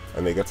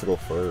 and they get to go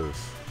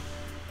first.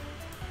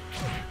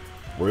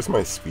 Where's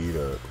my speed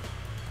at?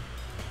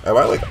 Am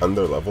I like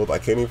under leveled? I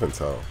can't even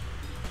tell.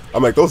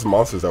 I'm like, those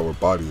monsters that were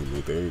bodying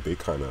me, they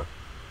kind of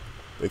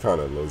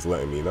was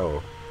letting me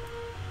know.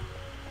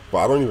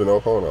 But I don't even know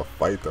if I want to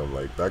fight them.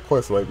 Like, that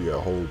quest might be a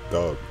whole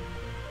dub.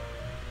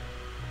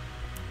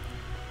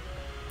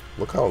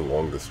 Look how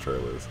long this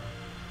trail is.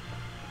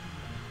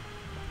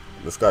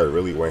 This guy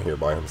really went here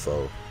by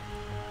himself.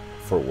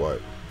 For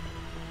what?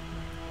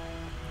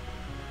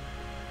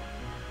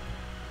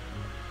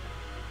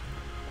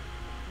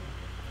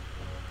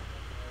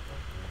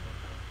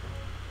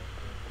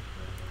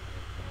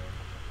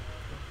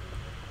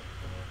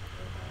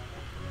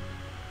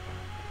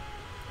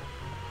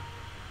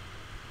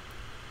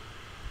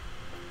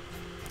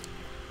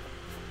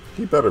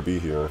 He better be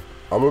here.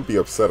 I'm gonna be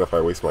upset if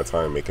I waste my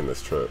time making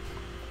this trip.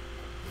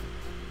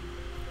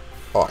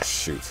 Oh,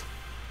 shoot.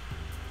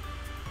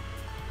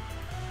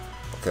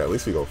 Okay, at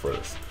least we go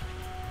first.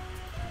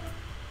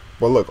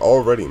 But look,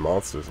 already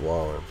monsters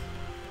wilding.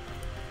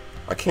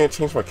 I can't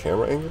change my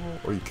camera angle?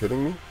 Are you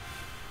kidding me?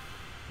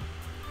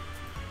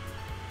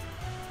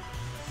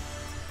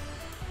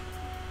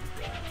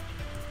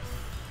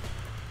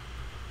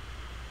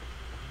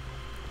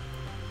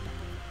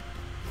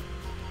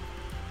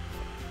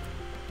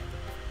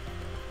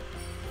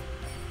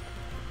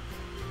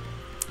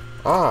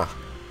 Ah!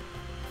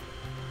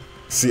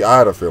 See, I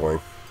had a feeling.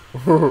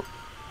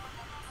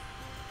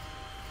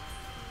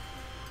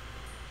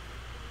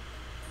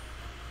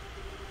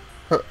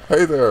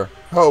 Hey there!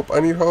 Help!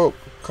 I need help!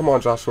 Come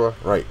on, Joshua.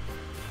 Right.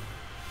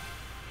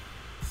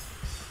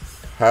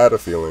 Had a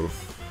feeling.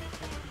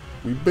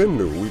 We've been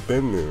new. We've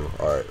been new.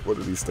 Alright, what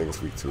are these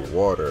things weak to?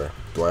 Water.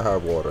 Do I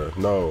have water?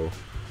 No.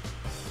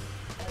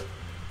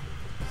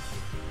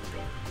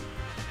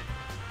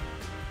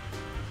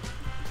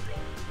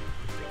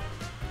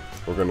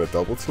 We're gonna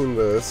double team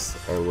this,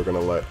 and we're gonna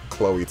let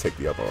Chloe take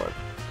the other one.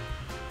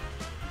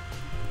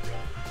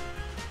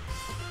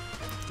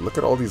 Look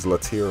at all these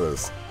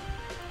Latiras.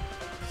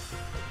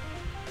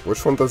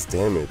 Which one does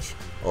damage?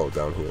 Oh,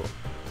 down here.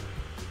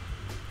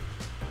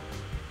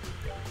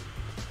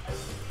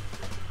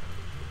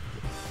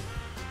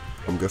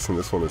 I'm guessing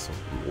this one is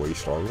way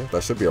stronger.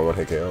 That should be a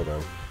one-hit KO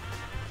then.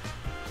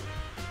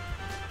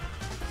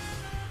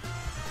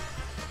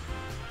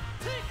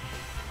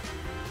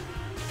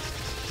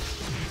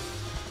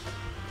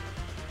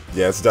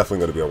 Yeah, it's definitely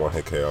going to be a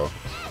one-hit KO.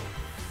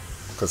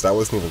 Because that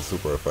wasn't even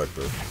super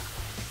effective.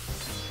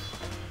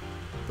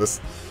 This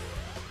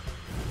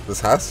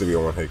has to be a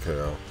one-hit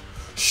KO.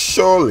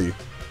 Surely!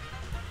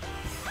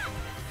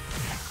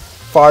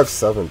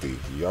 570,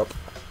 yup.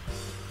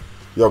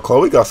 Yo,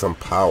 Chloe got some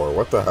power,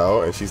 what the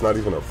hell? And she's not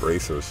even a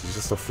bracer, she's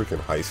just a freaking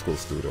high school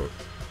student.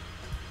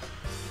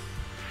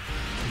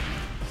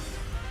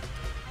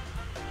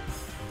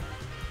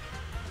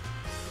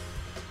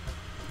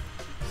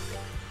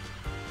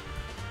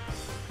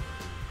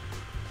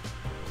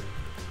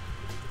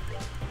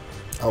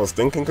 I was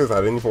thinking because I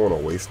didn't even want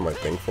to waste my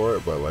thing for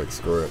it, but like,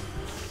 screw it.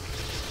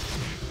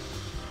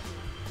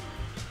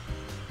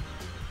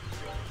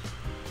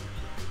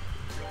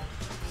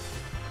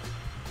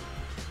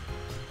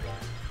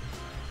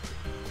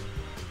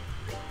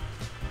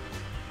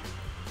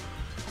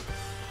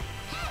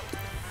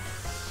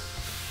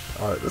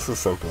 Alright, this is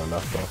simple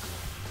enough though.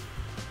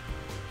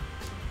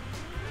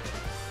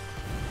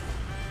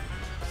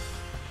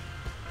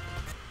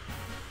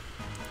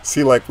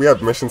 See, like, we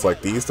have missions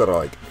like these that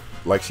are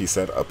like she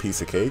said, a piece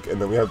of cake,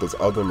 and then we have those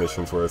other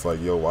missions where it's like,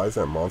 yo, why is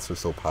that monster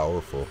so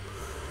powerful?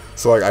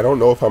 So like, I don't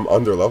know if I'm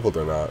under leveled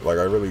or not. Like,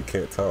 I really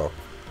can't tell.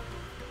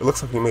 It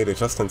looks like we made it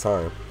just in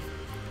time.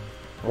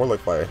 More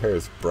like by a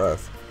hair's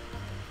breadth.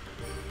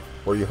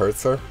 Were you hurt,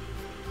 sir?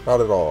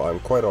 Not at all. I'm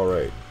quite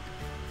alright.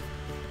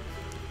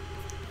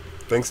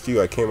 Thanks to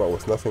you, I came out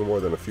with nothing more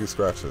than a few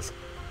scratches.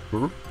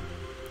 Hmm?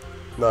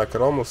 Now, I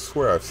could almost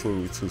swear I've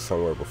seen you two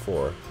somewhere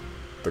before.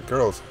 The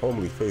girl's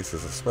homely face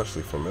is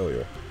especially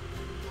familiar.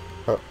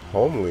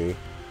 Homely?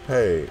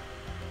 Hey,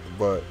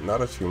 but now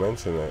that you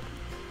mention it.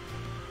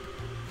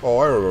 Oh,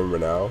 I remember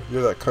now.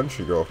 You're that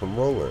country girl from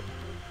Roland.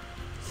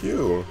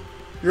 Hugh,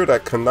 you're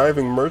that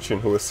conniving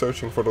merchant who was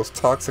searching for those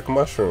toxic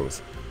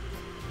mushrooms.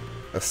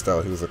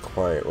 Estelle, he was a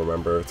client,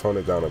 remember? Tone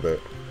it down a bit.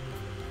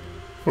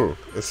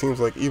 It seems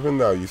like even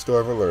now you still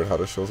haven't learned how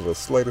to show the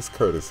slightest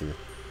courtesy.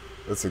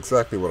 That's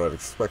exactly what I'd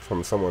expect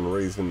from someone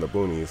raised in the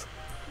boonies.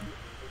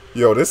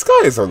 Yo, this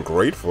guy is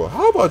ungrateful.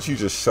 How about you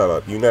just shut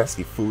up, you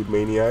nasty food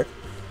maniac?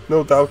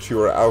 No doubt you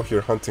are out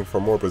here hunting for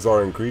more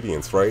bizarre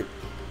ingredients, right?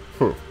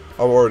 I've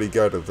already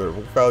gathered the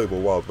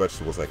valuable wild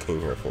vegetables I came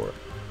here for.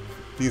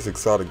 These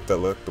exotic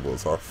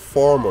delectables are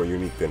far more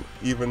unique than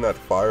even that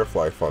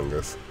firefly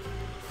fungus.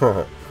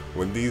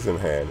 With these in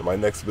hand, my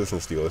next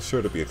business deal is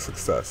sure to be a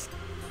success.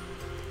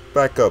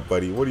 Back up,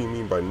 buddy. What do you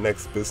mean by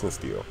next business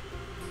deal?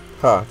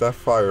 Ha, that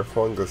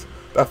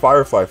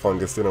firefly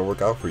fungus didn't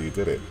work out for you,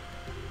 did it?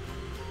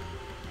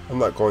 I'm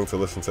not going to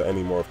listen to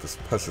any more of this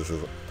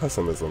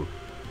pessimism.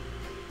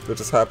 There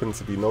just happened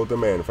to be no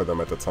demand for them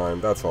at the time,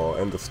 that's all,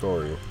 end of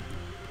story.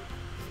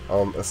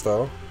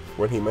 Estelle,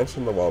 when he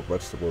mentioned the wild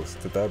vegetables,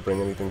 did that bring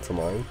anything to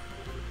mind?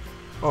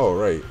 Oh,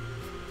 right.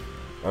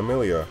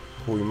 Amelia,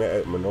 who we met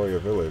at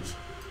Minoria Village.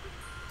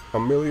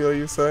 Amelia,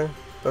 you say?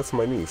 That's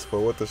my niece, but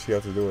what does she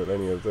have to do with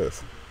any of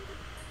this?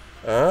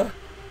 Eh?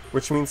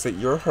 Which means that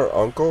you're her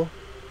uncle?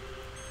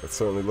 It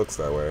certainly looks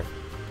that way.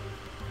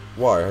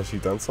 Why, has she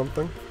done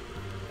something?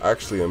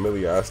 Actually,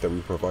 Amelia asked that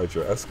we provide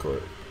your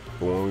escort,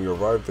 but when we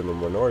arrived in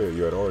Minoria,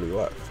 you had already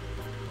left.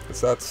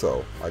 Is that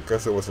so? I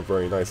guess it wasn't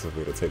very nice of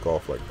me to take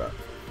off like that.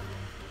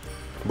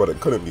 But it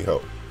couldn't be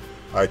helped.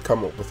 I had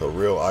come up with a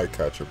real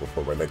eye-catcher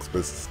before my next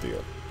business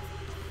deal.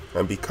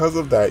 And because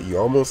of that, you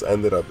almost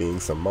ended up being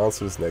some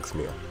monster's next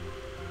meal.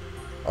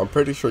 I'm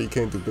pretty sure you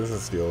can't do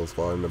business deals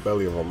while in the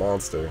belly of a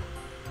monster.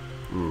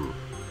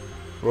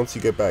 Once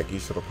you get back, you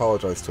should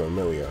apologize to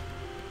Amelia.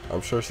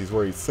 I'm sure she's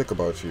worried sick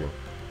about you.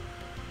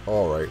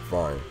 Alright,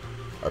 fine.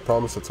 I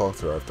promise to talk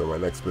to her after my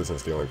next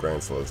business deal in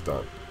Granslow is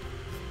done.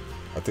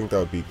 I think that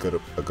would be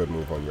a good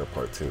move on your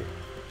part too.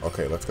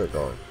 Okay, let's get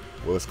going.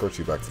 We'll escort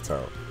you back to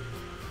town.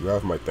 You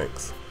have my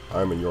thanks.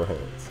 I am in your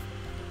hands.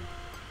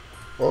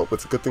 Well,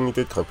 it's a good thing you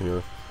did come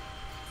here.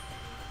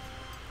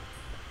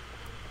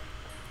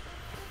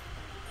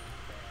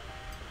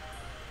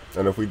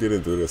 And if we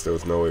didn't do this, there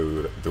was no way we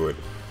would do it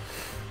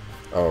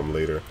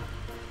later.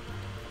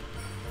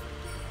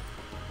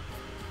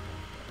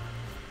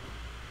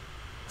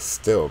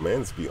 Still,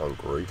 man's be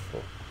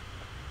ungrateful.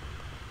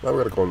 Now we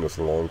gotta go on this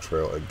long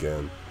trail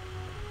again.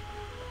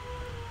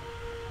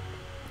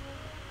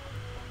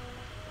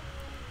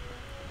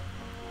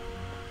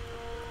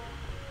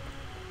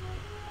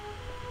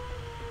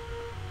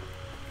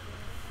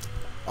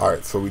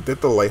 Alright, so we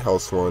did the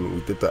lighthouse one,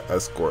 we did the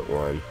escort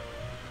one.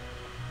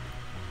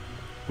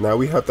 Now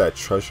we have that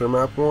treasure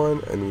map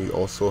one, and we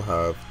also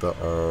have the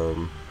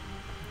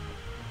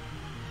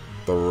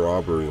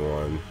robbery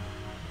one.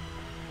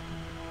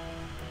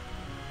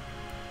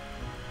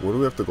 Where do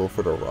we have to go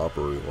for the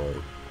robbery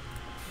one?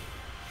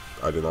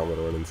 I did not want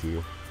to run into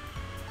you.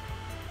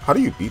 How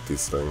do you beat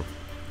this thing?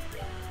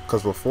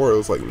 Because before it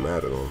was like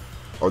mad at them.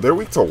 Oh, they're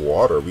weak to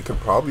water. We could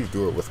probably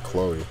do it with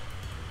Chloe.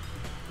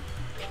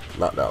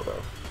 Not now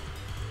though.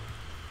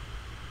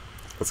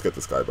 Let's get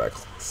this guy back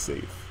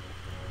safe.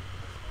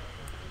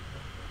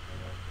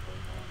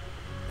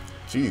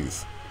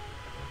 Jeez.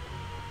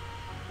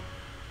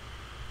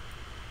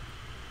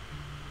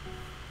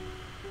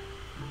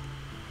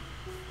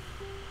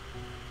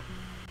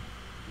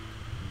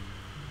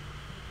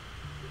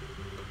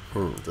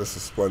 This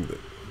is splendid.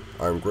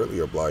 I am greatly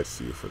obliged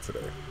to you for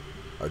today.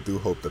 I do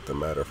hope that the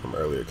matter from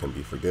earlier can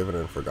be forgiven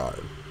and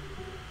forgotten.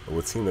 It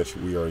would seem that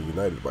we are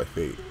united by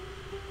fate.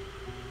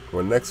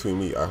 When next we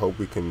meet, I hope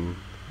we can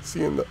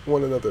see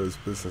one another as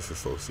business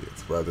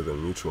associates rather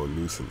than mutual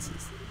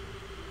nuisances.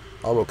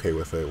 I'm okay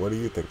with it. What do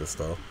you think,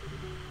 Estelle?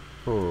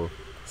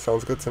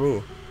 Sounds good to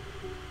me.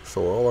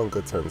 So we're all on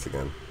good terms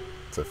again.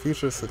 To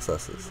future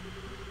successes.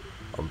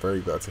 I'm very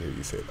glad to hear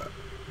you say that.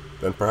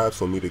 Then perhaps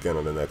we'll meet again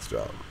on the next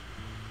job.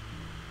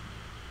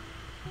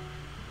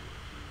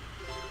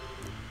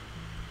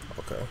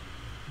 Okay.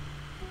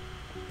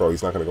 Bro,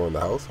 he's not gonna go in the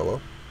house? Hello?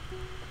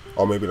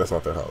 Oh, maybe that's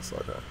not their house.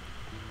 Okay.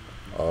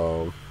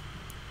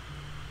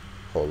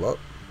 Hold up.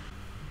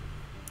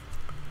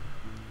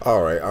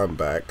 Alright, I'm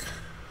back.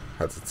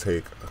 Had to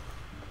take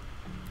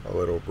a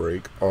little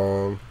break.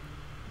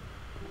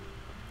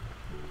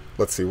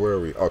 Let's see, where are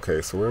we?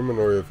 Okay, so we're in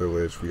Minoria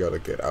Village. We gotta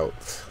get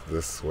out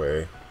this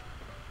way.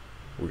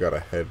 We gotta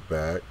head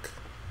back.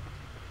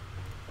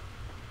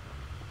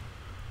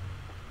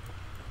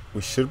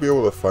 We should be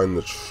able to find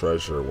the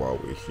treasure while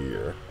we're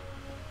here.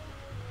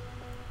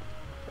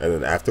 And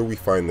then after we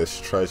find this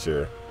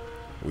treasure,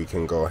 we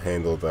can go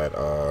handle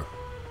that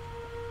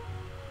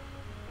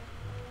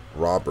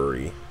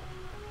robbery.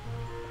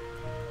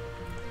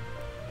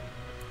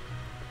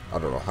 I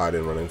don't know how I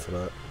didn't run into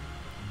that.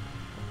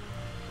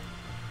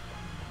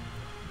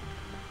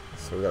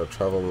 So we gotta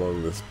travel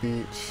along this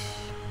beach.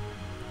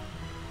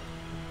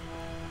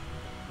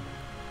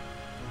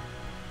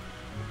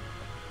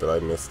 Did I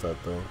miss that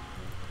thing?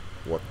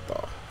 What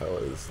the hell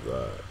is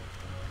that?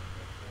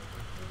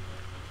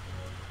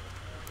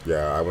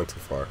 Yeah, I went too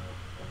far.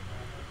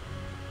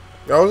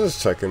 I was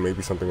just checking,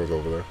 maybe something was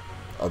over there.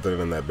 Other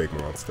than that big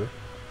monster.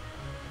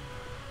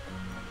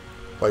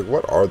 Like,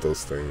 what are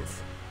those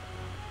things?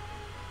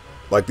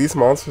 Like, these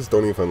monsters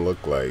don't even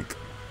look like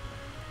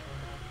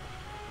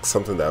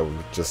something that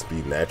would just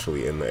be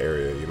naturally in the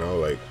area, you know?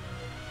 Like,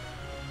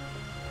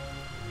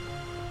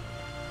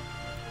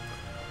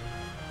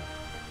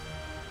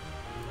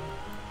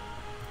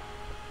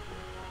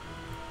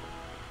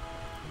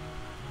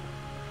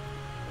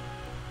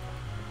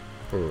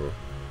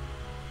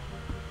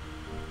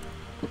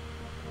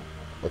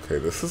 okay,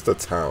 this is the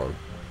town.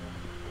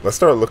 Let's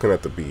start looking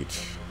at the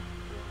beach.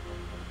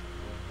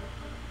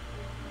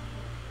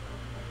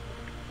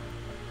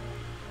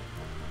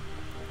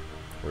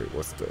 Wait,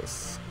 what's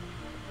this?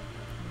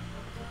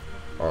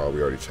 Oh,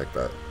 we already checked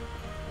that.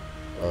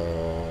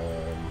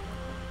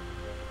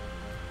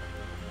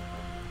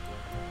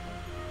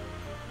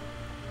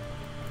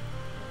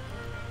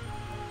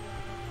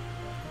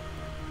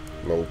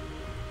 Nope.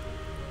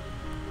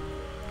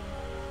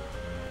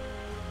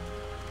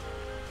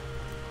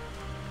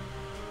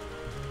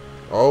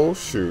 Oh,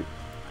 shoot.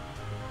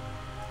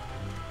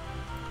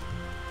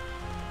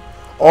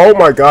 Oh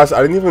my gosh,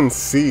 I didn't even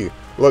see.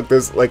 Look,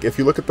 there's, like, if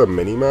you look at the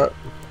mini-map,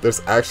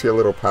 there's actually a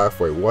little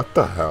pathway. What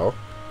the hell?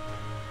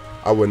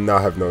 I would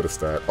not have noticed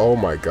that. Oh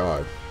my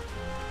god.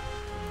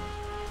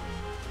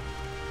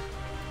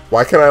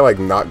 Why can't I, like,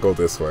 not go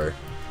this way?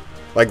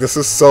 Like, that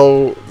is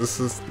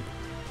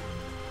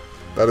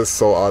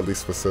so oddly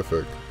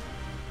specific.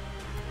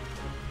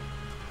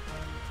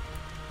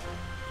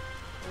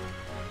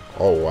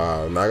 Oh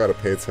wow, now I gotta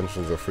pay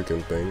attention to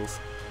freaking things.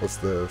 What's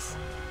this?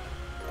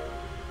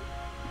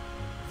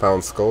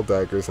 Found skull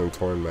daggers and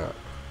torn map.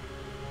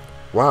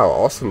 Wow,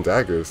 awesome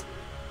daggers.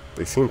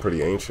 They seem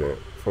pretty ancient.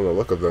 From the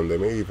look of them, they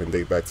may even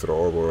date back to the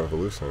Orbital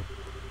Revolution.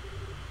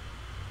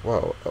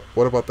 Wow,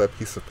 what about that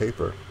piece of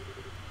paper?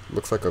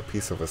 Looks like a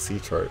piece of a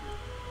sea chart.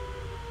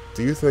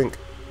 Do you think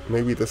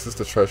maybe this is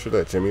the treasure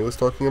that Jimmy was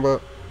talking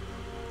about?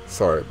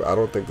 Sorry, but I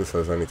don't think this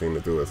has anything to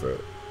do with it.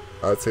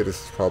 I'd say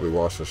this is probably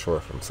washed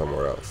ashore from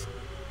somewhere else.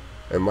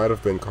 It might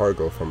have been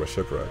cargo from a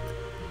shipwreck.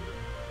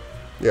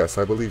 Yes,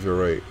 I believe you're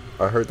right.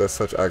 I heard that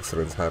such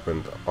accidents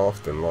happened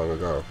often long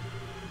ago.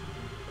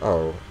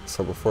 Oh,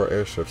 so before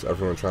airships,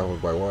 everyone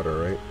traveled by water,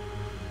 right?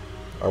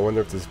 I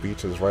wonder if this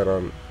beach is right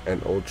on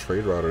an old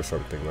trade route or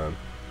something, then.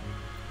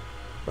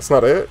 That's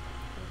not it?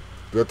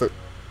 You have to...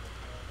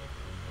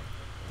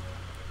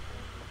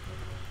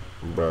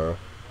 Bruh.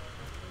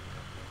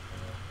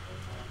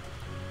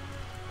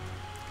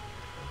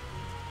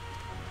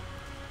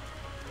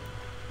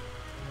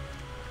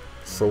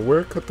 So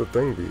where could the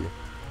thing be?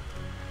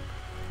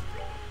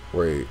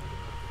 Wait.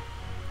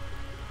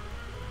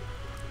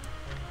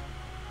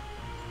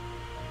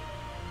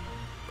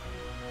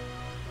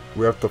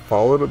 We have to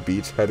follow the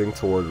beach heading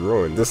toward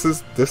Ruan. This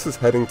is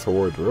heading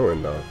toward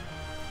Ruan now.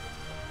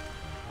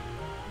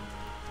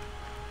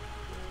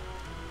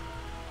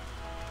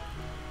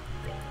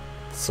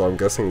 So I'm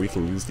guessing we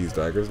can use these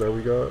daggers that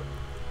we got.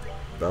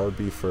 That would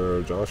be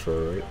for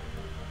Joshua, right?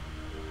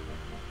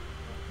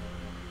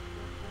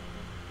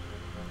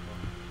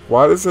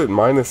 Why is it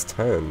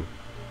 -10?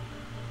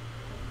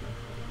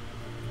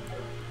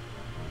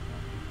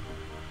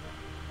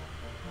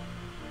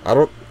 I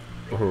don't...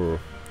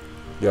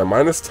 Yeah,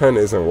 -10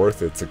 isn't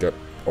worth it to get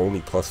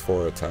only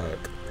 +4 attack.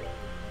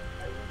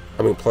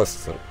 I mean,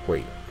 plus...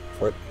 Wait,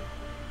 what?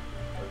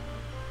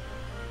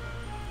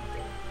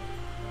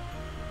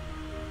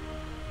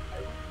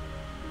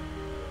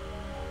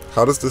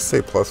 How does this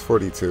say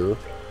 +42?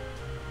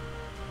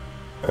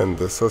 And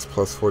this says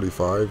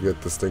 +45,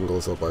 yet this thing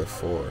goes up by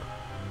 4.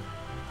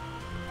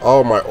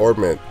 Oh, my orb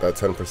meant that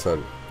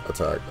 10%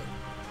 attack.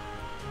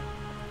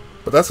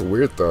 But that's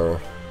weird though.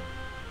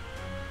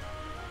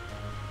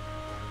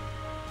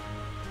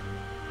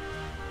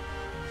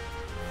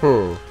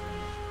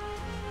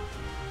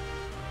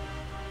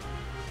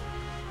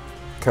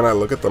 Can I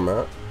look at the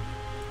map?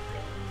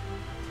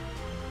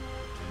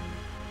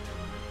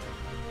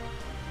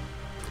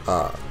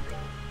 Ah.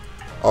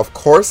 Of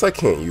course I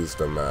can't use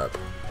the map.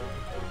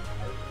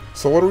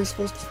 So what are we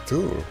supposed to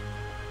do?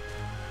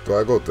 Do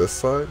I go this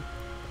side?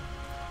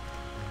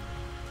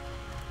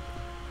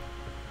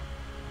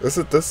 Is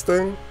it this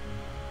thing?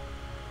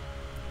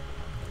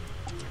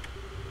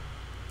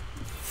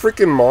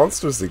 Freaking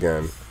monsters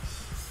again.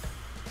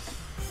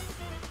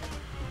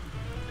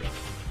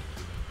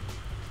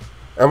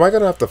 Am I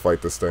gonna have to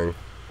fight this thing?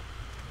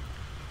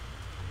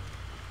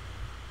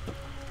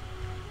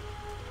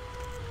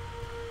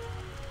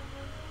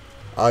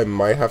 I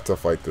might have to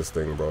fight this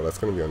thing, bro. That's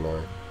gonna be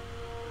annoying.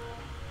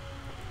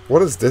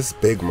 What is this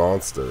big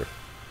monster?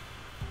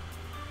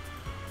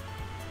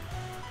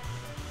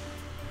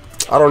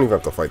 I don't even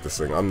have to fight this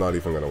thing. I'm not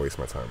even gonna waste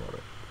my time on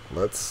it.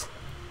 Let's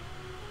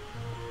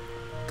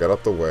get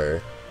out the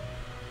way.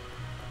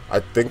 I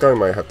think I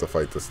might have to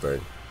fight this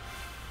thing.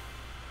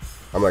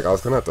 I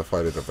was gonna have to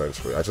fight it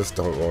eventually. I just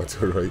don't want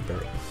to right now.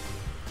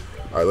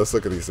 Alright, let's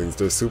look at these things.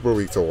 They're super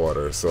weak to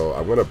water, so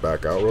I'm gonna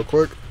back out real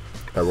quick.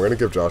 And we're gonna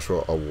give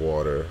Joshua a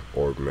water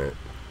orb mint.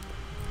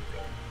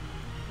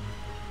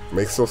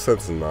 Makes no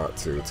sense not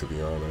to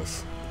be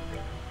honest.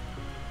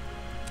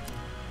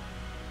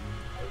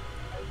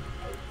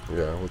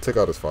 Yeah, we'll take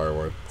out his fire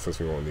one since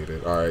we won't need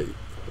it. Alright,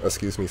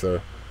 excuse me,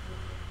 sir.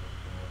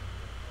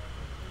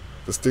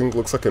 This thing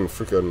looks like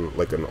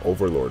an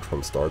overlord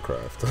from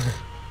StarCraft.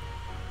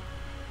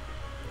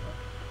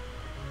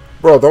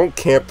 Bro, don't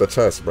camp the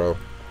chest, bro.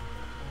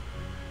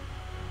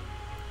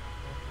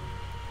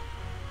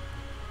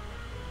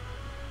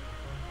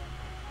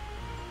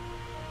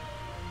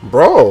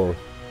 Bro,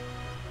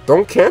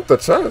 don't camp the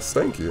chest.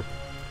 Thank you.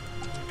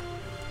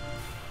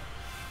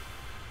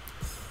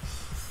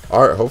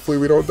 Alright, hopefully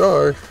we don't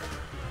die.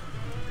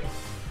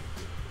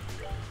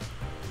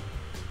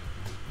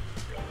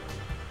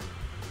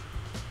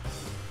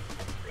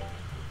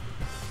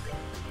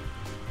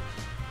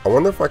 I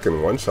wonder if I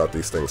can one-shot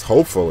these things.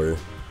 Hopefully.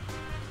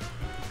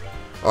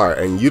 Alright,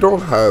 and you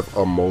don't have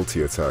a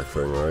multi-attack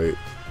thing, right?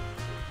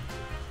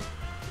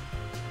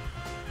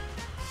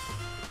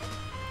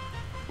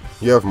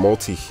 You have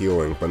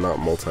multi-healing, but not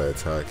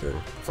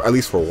multi-attacking. At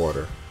least for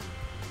water.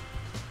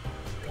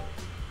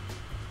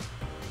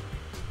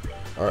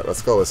 Alright,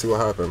 let's go. Let's see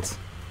what happens.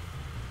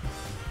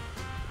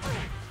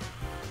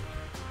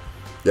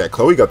 Yeah,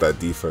 Chloe got that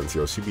defense,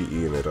 yo. She be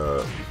eating it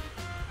up.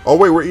 Oh,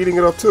 wait, we're eating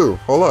it up too.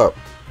 Hold up.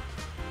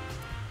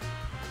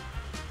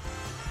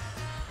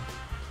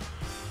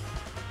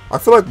 I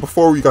feel like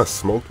before we got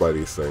smoked by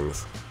these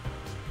things.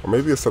 Or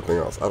maybe it's something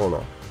else. I don't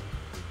know.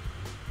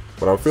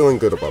 But I'm feeling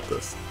good about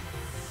this.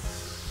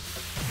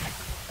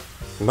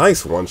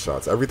 Nice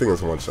one-shots. Everything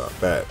is one-shot.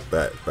 Bad.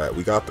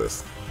 We got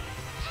this.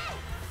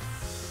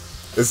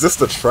 Is this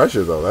the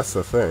treasure, though? That's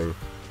the thing.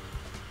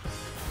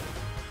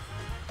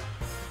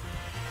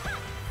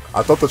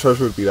 I thought the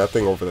treasure would be that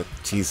thing over there.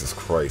 Jesus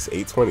Christ.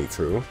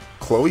 822?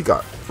 Chloe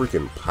got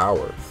freaking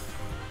power.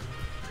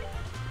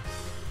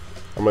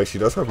 I'm like, she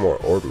does have more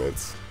orb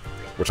mints.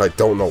 Which I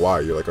don't know why.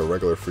 You're like a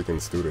regular freaking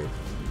student.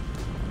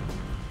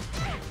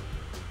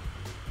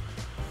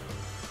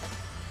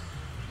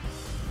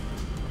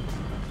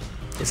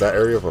 Is that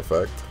area of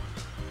effect?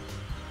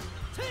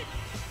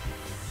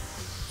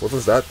 What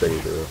does that thing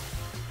do?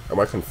 Am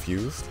I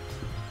confused?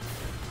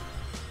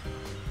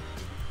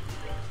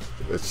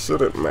 It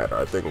shouldn't matter.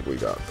 I think we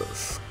got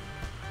this.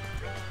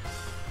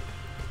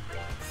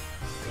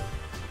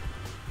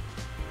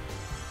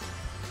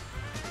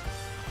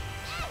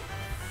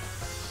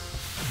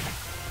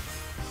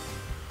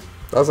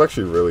 That was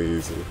actually really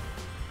easy.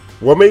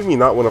 What made me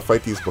not want to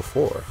fight these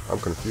before? I'm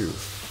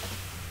confused.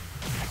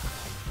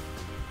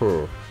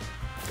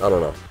 I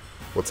don't know.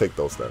 We'll take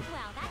those then.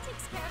 Well, that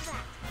takes care of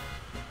that.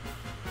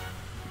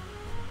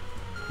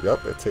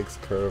 Yep, it takes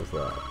care of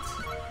that.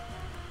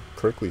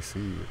 Prickly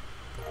seed.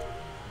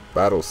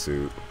 Battle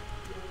suit.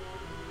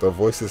 The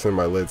voices in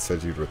my lid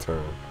said you'd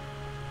return.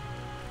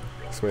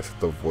 Smith,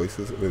 the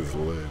voices in his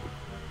lid.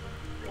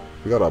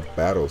 We got a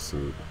battle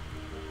suit.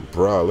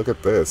 Bruh, look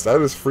at this.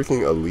 That is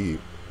freaking elite.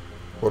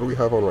 What do we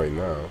have on right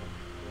now?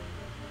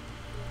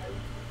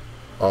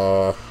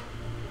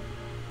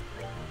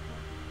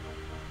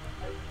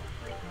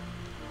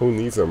 Who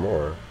needs it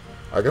more?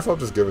 I guess I'll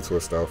just give it to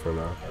Estelle for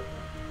now.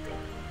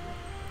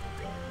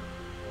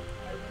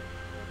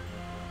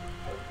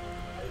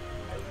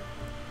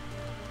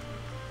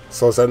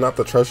 So is that not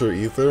the treasure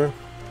either?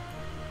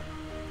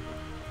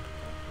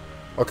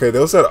 Okay,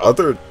 there was that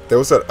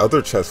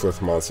other chest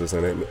with monsters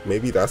in it.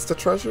 Maybe that's the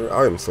treasure?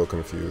 I am so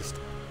confused.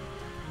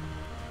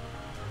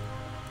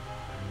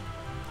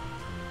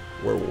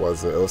 Where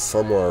was it? It was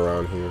somewhere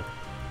around here.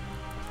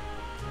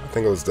 I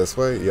think it was this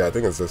way? Yeah, I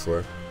think it's this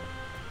way.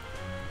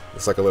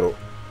 It's like a little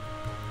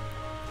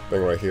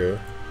thing right here.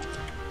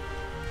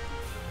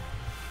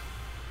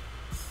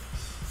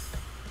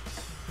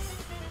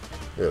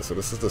 Yeah, so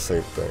this is the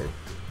same thing.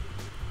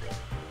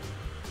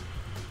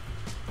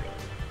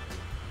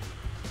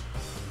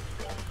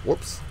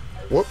 Whoops.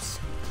 Whoops.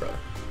 Okay.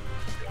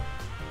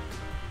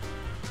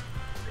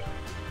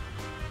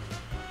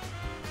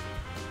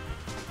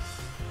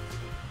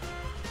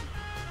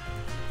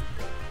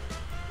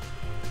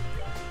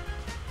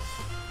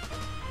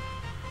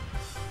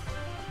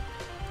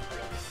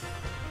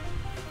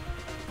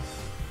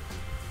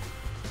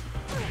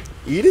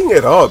 Eating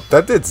it up,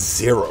 that did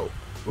 0.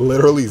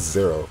 Literally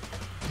 0.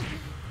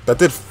 That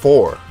did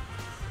 4.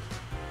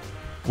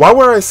 Why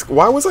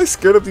was I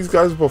scared of these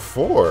guys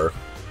before?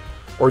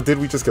 Or did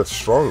we just get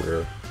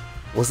stronger?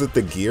 Was it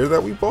the gear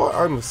that we bought?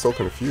 I'm so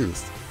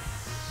confused.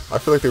 I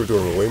feel like they were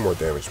doing way more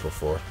damage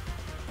before.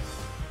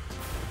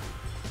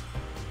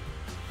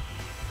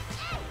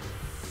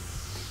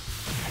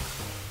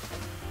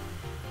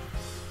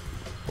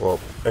 Well,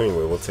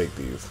 anyway, we'll take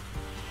these.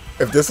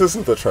 If this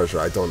isn't the treasure,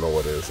 I don't know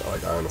what is.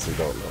 Like, I honestly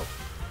don't know.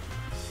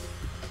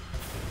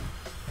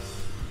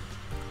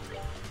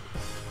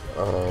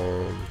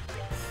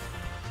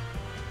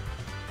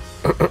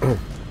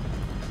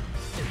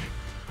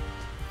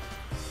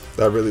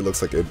 That really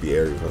looks like it'd be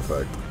Ares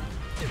effect.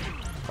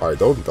 Alright,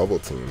 don't double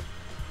team.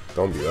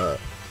 Don't be that.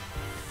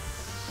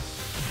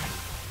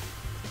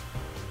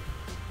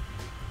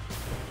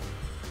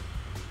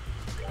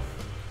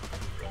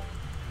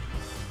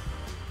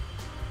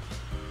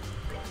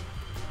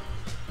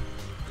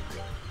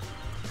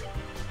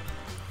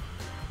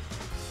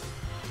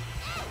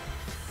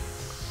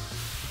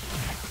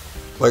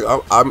 Like,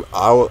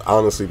 I'll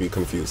honestly be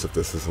confused if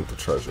this isn't the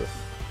treasure.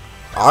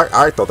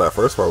 I thought that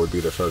first part would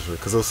be the treasure,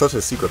 because it was such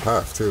a secret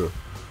path, too.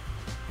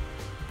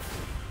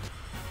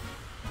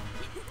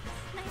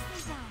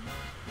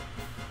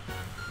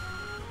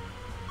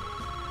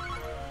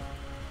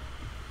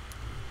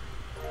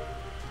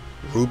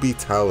 Ruby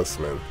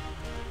Talisman.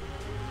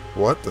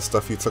 What? The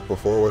stuff you took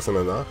before wasn't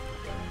enough?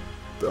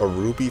 A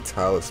Ruby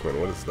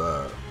Talisman, what is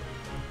that?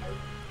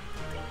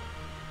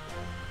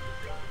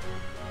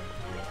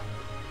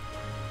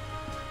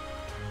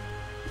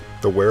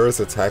 The wearer's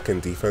attack and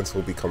defense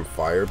will become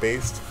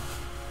fire-based?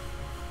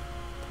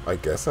 I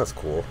guess that's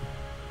cool.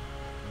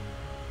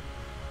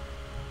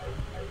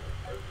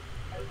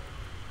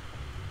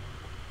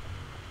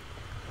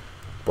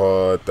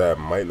 But that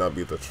might not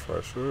be the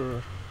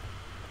treasure.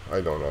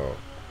 I don't know.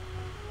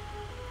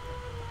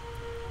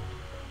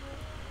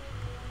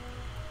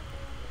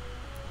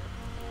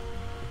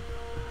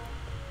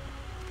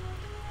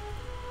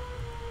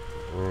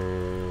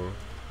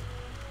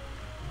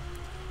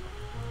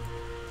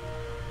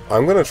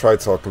 I'm gonna try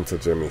talking to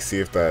Jimmy, see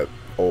if that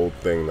old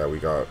thing that we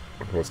got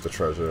was the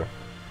treasure.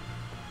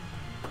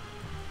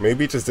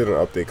 Maybe it just didn't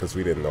update because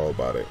we didn't know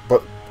about it.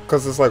 But,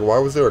 because it's like, why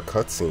was there a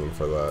cutscene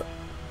for that?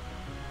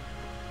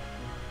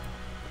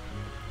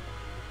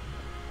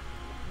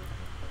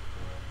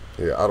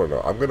 Yeah, I don't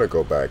know. I'm gonna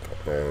go back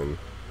and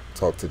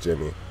talk to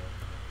Jimmy.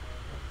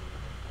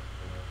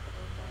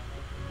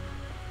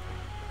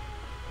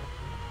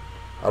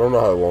 I don't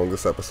know how long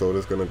this episode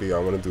is gonna be.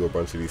 I'm gonna do a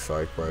bunch of these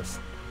side quests.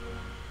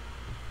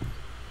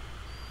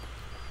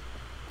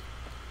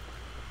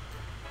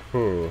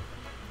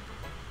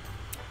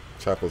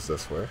 Chapel's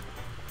this way.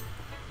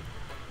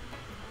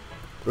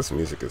 This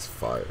music is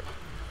fire.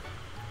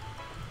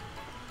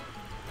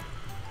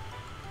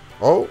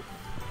 Oh,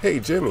 hey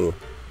Jimmy.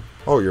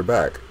 Oh, you're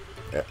back.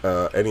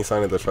 Any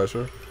sign of the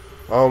treasure?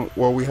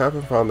 Well, we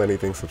haven't found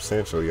anything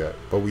substantial yet,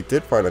 but we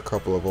did find a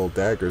couple of old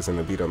daggers in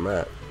a beat-up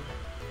map.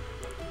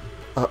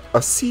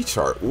 A sea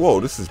chart. Whoa,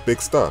 this is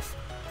big stuff.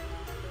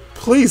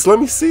 Please, let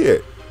me see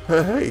it.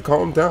 Hey,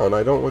 calm down.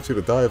 I don't want you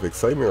to die of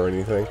excitement or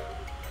anything.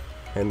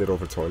 Hand it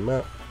over to a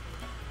map.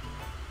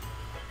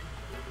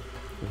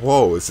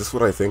 Whoa, is this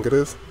what I think it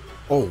is?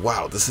 Oh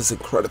wow, this is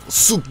incredible.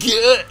 So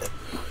good!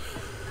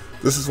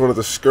 This is one of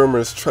the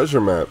Skirmir's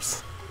treasure maps.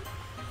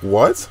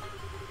 What?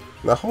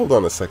 Now hold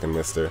on a second,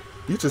 mister.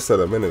 You just said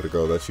a minute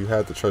ago that you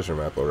had the treasure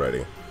map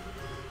already.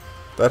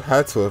 That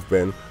had to have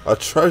been a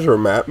treasure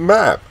map.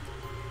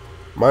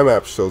 My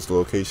map shows the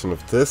location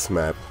of this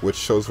map, which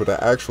shows where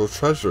the actual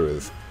treasure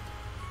is.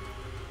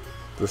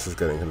 This is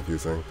getting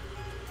confusing.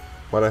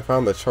 But I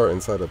found the chart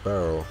inside a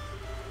barrel.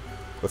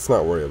 Let's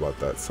not worry about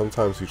that.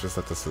 Sometimes we just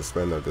have to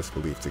suspend our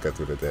disbelief to get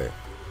through the day.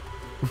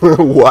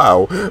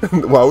 Wow.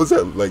 Why was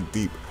that, like,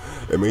 deep?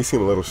 It may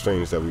seem a little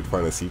strange that we'd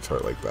find a sea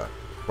chart like that,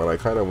 but I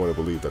kind of want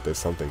to believe that there's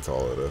something to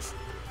all of this.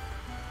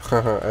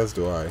 Haha, as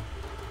do I.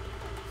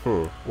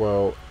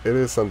 Well, it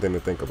is something to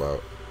think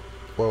about.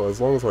 Well,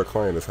 as long as our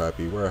client is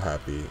happy, we're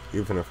happy,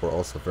 even if we're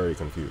also very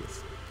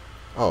confused.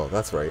 Oh,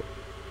 that's right.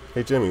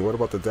 Hey Jimmy, what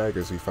about the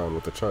daggers we found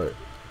with the chart?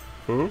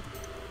 You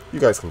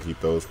guys can keep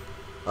those.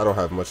 I don't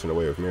have much in the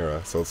way of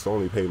Mira, so it's the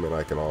only payment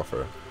I can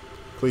offer.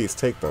 Please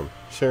take them,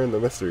 sharing the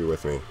mystery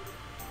with me.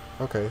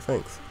 Okay,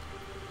 thanks.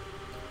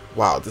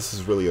 Wow, this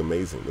is really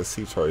amazing. This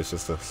sea chart is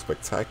just a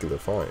spectacular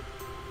find.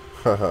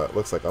 Haha,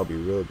 looks like I'll be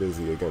real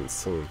busy again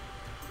soon.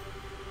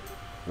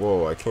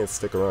 Whoa, I can't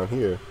stick around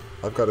here.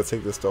 I've got to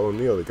take this to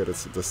O'Neil to get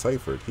it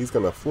deciphered. He's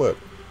gonna flip.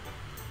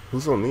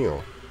 Who's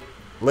O'Neil?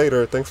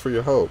 Later, thanks for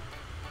your help.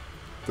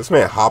 This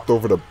man hopped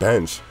over the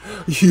bench.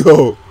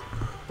 Yo!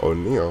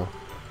 O'Neil?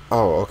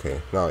 Oh,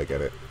 okay, now I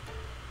get it.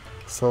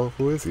 So,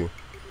 who is he?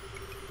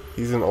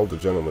 He's an older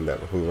gentleman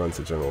who runs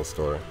a general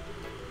store.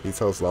 He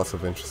tells lots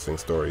of interesting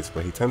stories,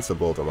 but he tends to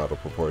blow them out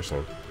of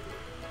proportion.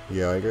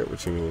 Yeah, I get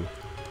what you mean.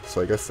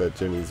 So I guess that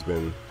Jimmy's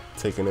been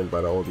taken in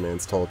by the old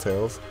man's tall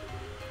tales?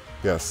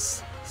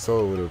 Yes,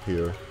 so it would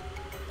appear.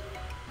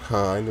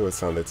 I knew it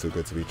sounded too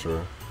good to be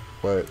true.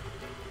 But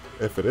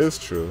if it is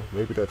true,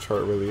 maybe that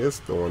chart really is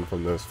the one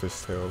from those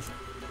fish tales.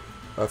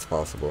 That's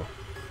possible.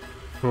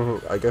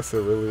 I guess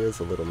it really is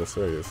a little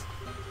mysterious.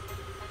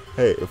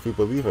 Hey, if we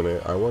believe in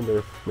it, I wonder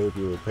if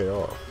maybe it would pay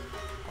off.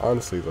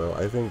 Honestly though,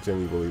 I think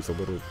Jimmy believes a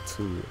little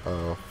too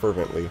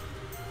fervently.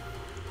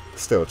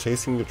 Still,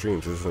 chasing your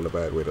dreams isn't a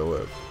bad way to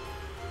live.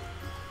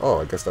 Oh,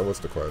 I guess that was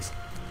the quest.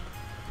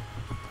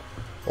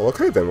 Well,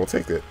 okay then, we'll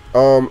take it.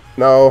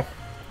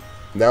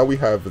 Now we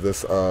have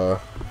this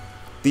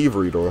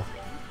thievery to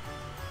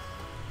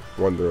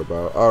wonder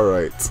about.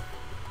 Alright.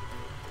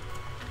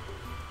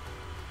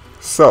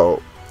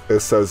 So, it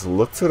says,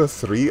 look to the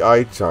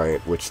three-eyed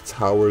giant which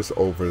towers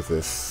over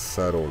this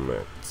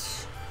settlement.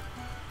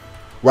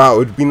 Wow, it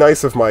would be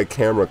nice if my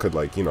camera could,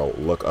 like, you know,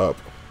 look up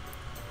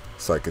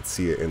so I could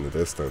see it in the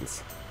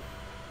distance.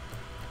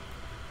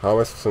 How am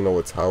I supposed to know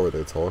what tower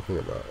they're talking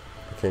about?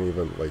 I can't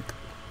even, like...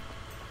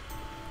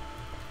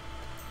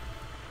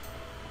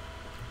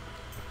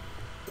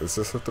 Is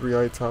this a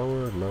three-eyed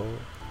tower? No.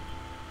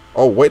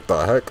 Oh, wait,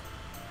 the heck?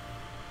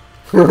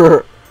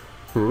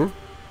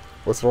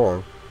 What's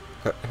wrong?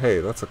 Hey,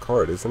 that's a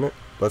card, isn't it?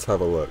 Let's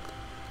have a look.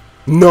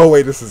 No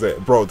way, this is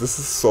it. Bro, this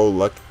is so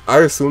lucky. I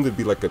assumed it'd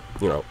be like a,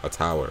 you know, a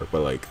tower,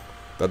 but like,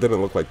 that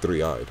didn't look like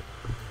three-eyed.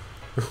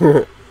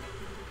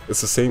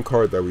 It's the same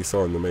card that we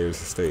saw in the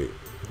mayor's estate.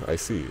 I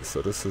see.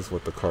 So this is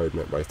what the card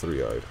meant by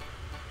three-eyed.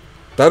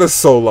 That is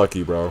so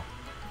lucky, bro.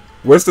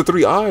 Where's the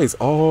three eyes?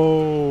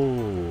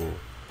 Oh.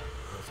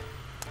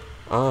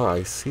 Ah,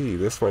 I see.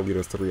 This might be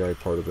the three-eyed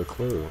part of the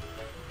clue.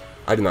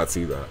 I did not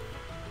see that.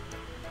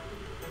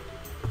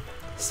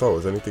 So,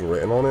 is anything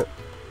written on it?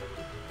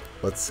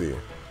 Let's see.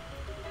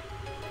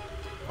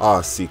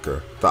 Ah,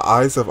 Seeker, the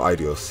eyes of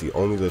Ideals see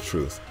only the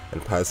truth,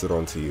 and pass it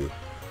on to you.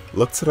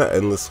 Look to the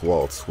endless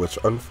waltz which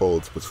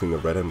unfolds between the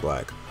red and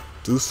black.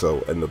 Do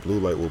so, and the blue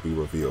light will be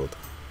revealed.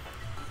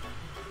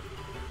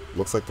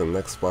 Looks like the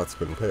next spot's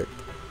been picked.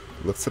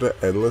 Look to the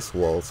endless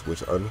waltz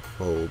which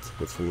unfolds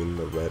between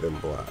the red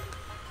and black.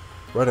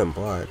 Red and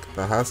black?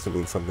 That has to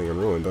mean something in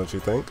Ruan, don't you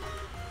think?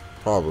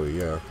 Probably,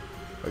 yeah.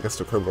 I guess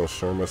the criminal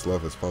sure must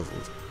love his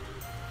puzzles.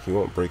 He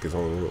won't break his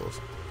own rules.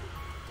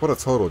 What a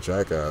total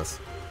jackass.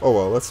 Oh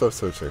well, let's start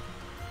searching.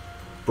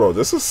 Bro,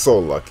 this is so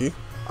lucky.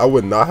 I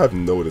would not have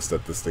noticed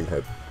that this thing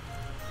had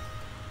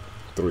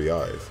three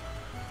eyes.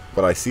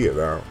 But I see it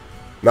now.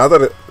 Now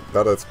that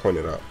it's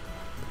pointed out.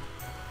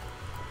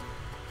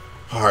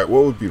 Alright,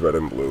 what would be red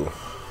and blue?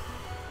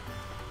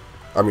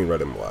 I mean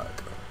red and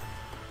black.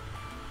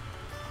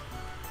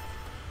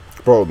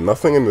 Bro,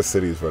 nothing in the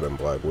city is red and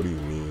black. What do you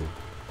mean?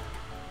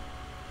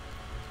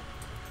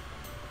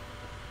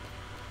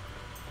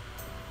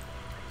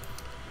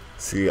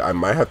 See, I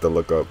might have to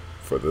look up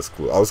for this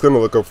clue. I was going to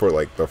look up for,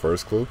 like, the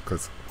first clue,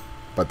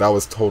 but that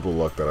was total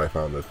luck that I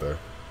found it there.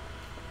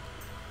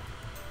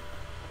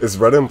 Is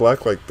red and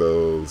black like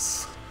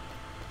those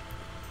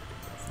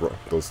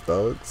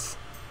thugs?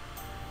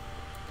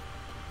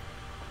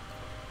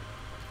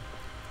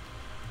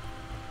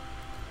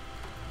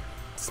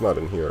 It's not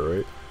in here,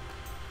 right?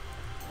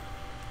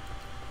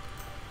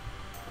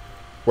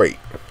 Wait,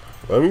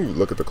 let me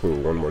look at the clue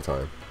one more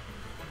time.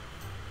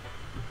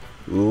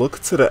 Look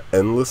to the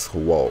endless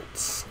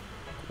waltz,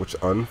 which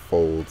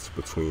unfolds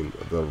between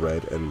the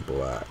red and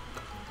black.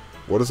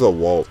 What is a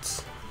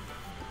waltz?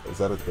 Is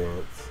that a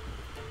dance?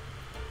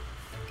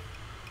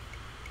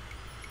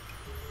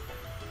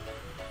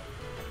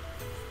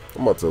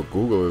 I'm about to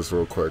Google this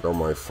real quick on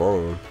my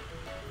phone.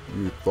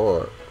 You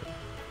thought.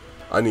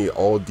 I need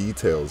all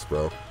details,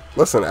 bro.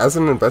 Listen, as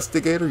an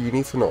investigator, you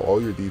need to know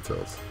all your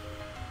details.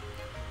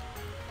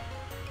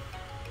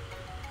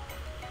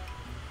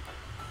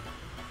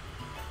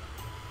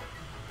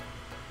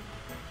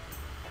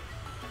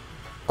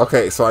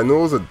 Okay, so I knew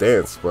it was a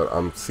dance, but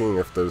I'm seeing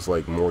if there's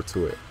like more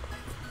to it.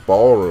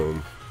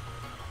 Ballroom.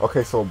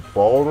 Okay, so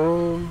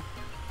ballroom.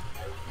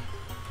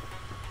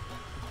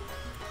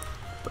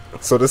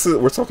 So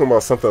we're talking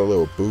about something a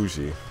little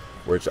bougie,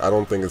 which I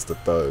don't think is the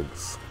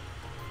thugs.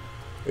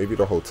 Maybe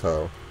the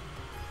hotel.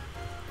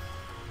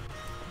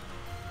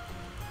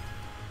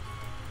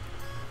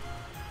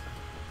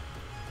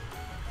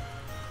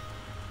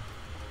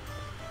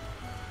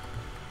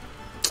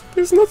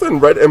 There's nothing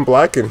red and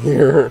black in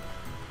here.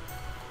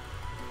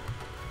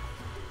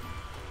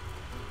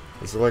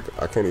 Is it like,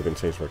 I can't even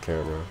change my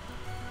camera.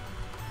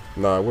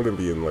 Nah, I wouldn't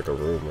be in like a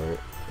room, right?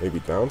 Maybe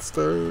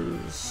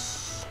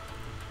downstairs?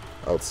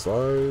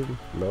 Outside?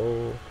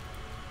 No.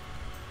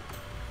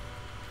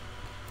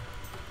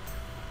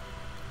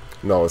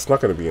 No, it's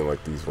not gonna be in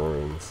like these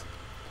rooms.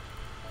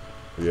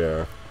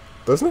 Yeah.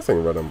 There's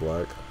nothing red and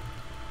black.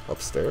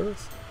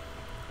 Upstairs?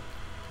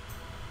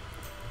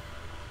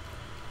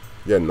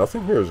 Yeah,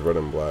 nothing here is red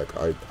and black.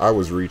 I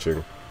was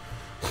reaching.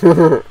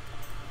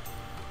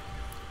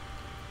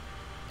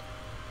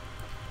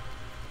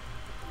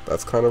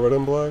 That's kind of red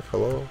and black.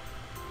 Hello?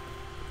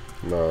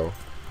 No.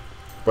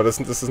 But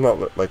this is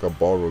not like a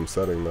ballroom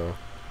setting, though.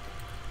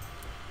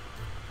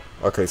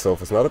 Okay, so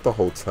if it's not at the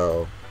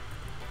hotel...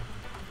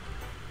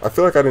 I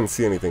feel like I didn't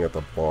see anything at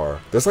the bar.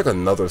 There's like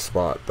another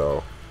spot,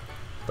 though.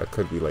 That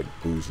could be like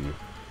bougie.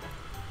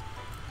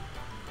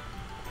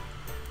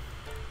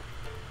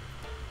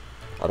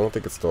 I don't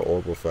think it's the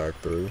Orbital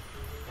Factory.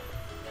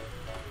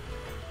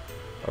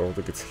 I don't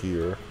think it's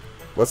here.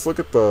 Let's look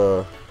at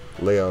the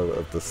layout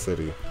of the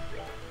city.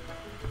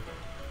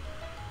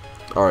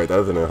 Alright,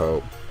 that didn't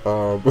help.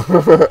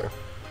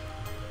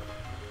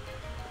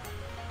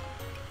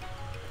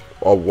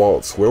 A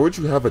waltz. Where would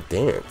you have a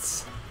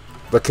dance?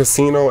 The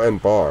casino and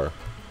bar.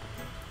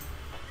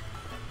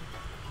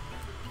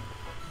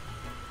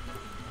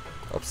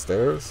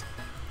 Upstairs?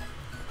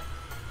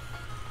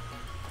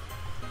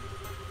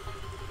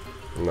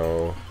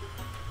 No.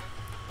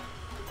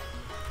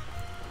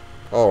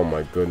 Oh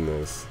my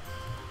goodness.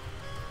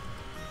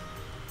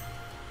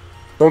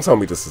 Don't tell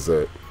me this is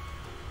it.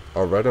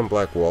 A red and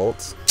black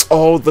waltz?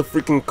 Oh, the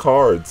freaking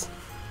cards!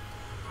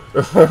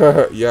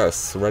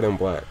 Yes, red and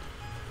black.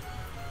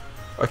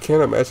 I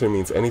can't imagine it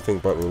means anything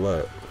but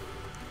roulette.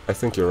 I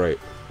think you're right.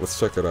 Let's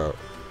check it out.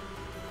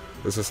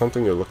 Is there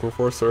something you're looking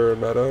for, Sir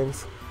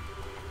Madams?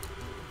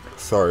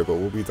 Sorry, but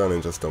we'll be done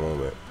in just a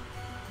moment.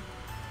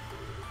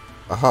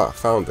 Aha,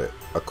 found it.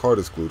 A card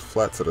is glued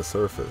flat to the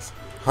surface.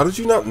 How did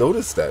you not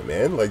notice that,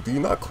 man? Like, do you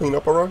not clean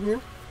up around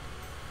here?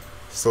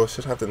 So it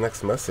should have the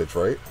next message,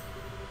 right?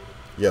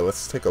 Yeah,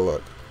 let's take a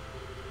look.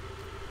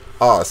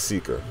 Ah,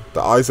 Seeker.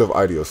 The eyes of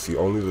Ideal see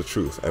only the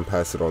truth and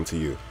pass it on to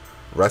you.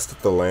 Rest at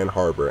the land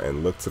harbor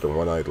and look to the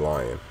one-eyed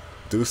lion.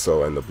 Do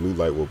so and the blue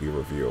light will be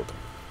revealed.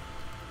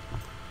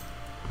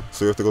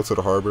 So you have to go to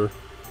the harbor?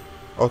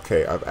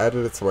 Okay, I've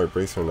added it to my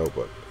bracer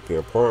notebook. The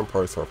important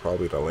parts are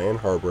probably the land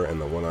harbor and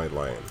the one-eyed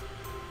lion.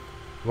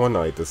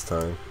 One-eyed this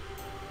time.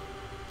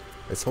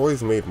 It's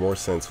always made more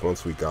sense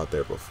once we got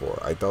there before.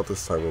 I doubt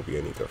this time will be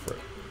any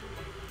different.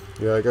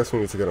 Yeah, I guess we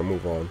need to get a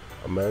move on.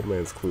 A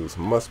madman's clues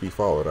must be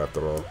followed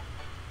after all.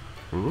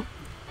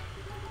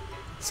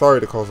 Sorry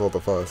to cause all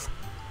the fuss.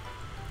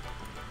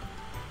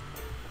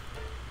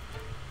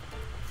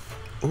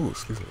 Ooh,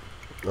 excuse me.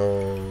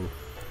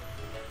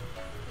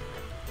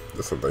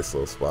 This is a nice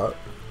little spot.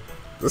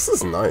 This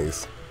is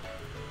nice.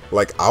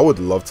 Like, I would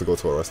love to go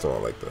to a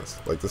restaurant like this.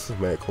 Like, this is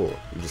mad cool.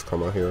 You just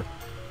come out here,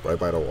 right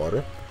by the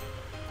water.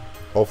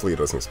 Hopefully it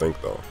doesn't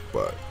stink though,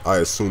 but I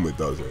assume it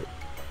doesn't.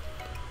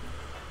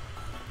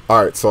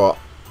 Alright, so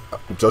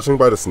judging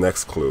by this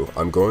next clue,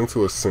 I'm going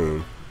to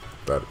assume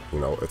that, you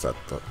know, it's at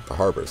the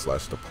harbor /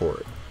 the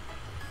port.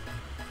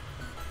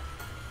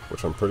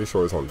 Which I'm pretty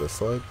sure is on this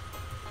side.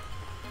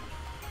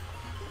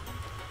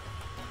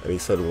 And he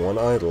said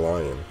one-eyed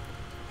lion.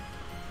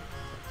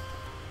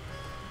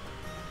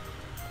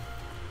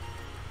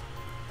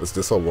 Is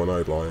this a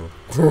one-eyed lion?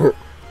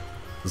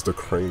 Is the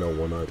crane a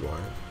one-eyed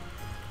lion?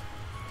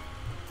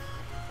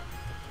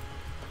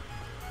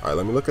 Alright,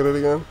 let me look at it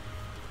again.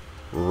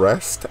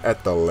 Rest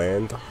at the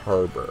land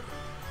harbor.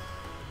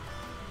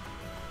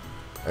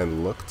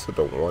 And look to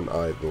the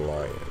one-eyed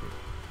lion.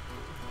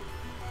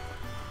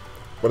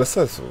 But it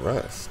says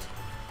rest.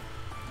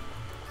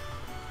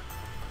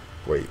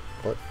 Wait,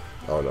 what?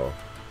 Oh no.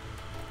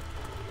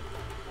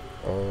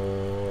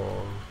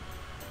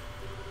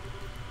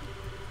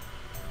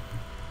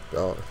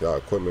 Y'all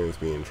equipment is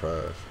being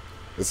trashed.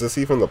 Is this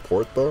even the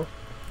port though?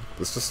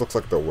 This just looks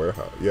like the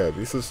warehouse. Yeah,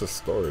 this is just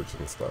storage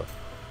and stuff.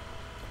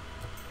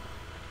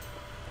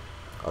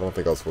 I don't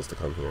think I was supposed to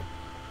come here.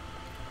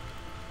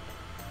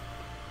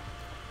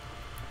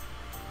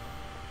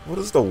 What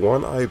is the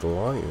one-eyed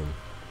lion?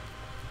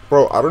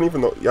 Bro, I don't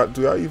even know. Yeah,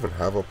 do I even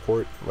have a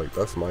port? Like,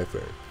 that's my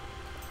thing.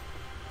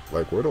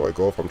 Like, where do I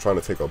go if I'm trying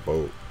to take a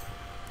boat?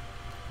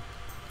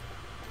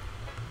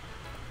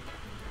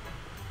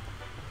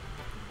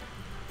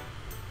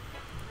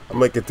 I'm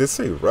like, it did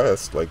say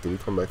rest. Like, do we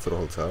come back to the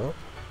hotel?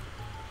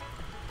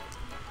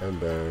 And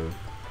then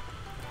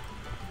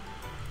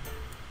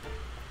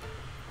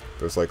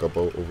there's like a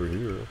boat over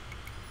here.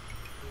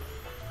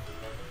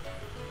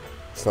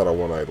 It's not a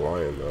one-eyed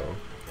lion though.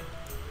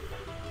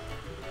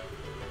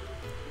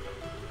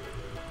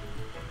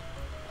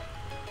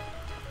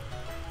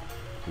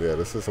 Yeah,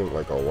 this isn't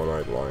like a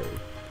one-eyed lion.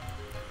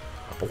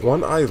 A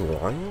one-eyed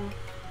lion?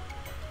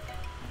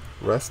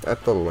 Rest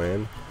at the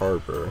land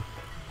harbor.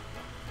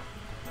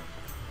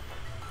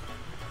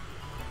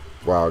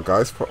 Wow,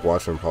 guys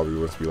watching probably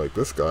must be like,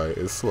 this guy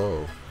is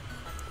slow.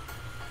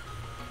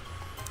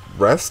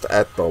 Rest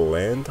at the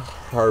land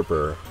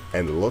harbor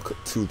and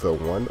look to the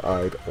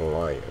one-eyed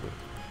lion.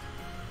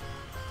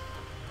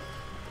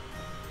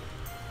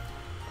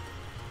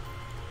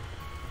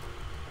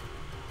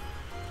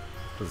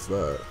 What's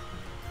that?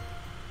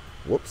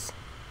 Whoops.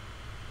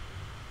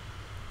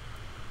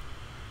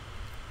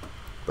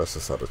 That's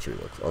just how the tree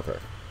looks. Okay.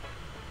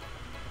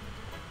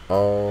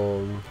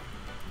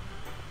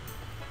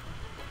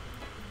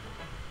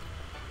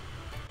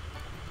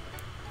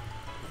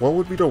 What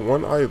would be the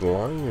one-eyed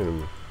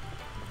lion?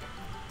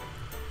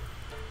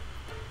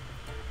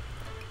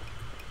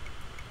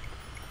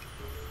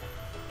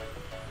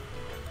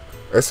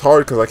 It's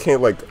hard because I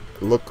can't like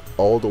look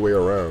all the way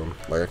around.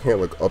 Like I can't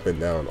look up and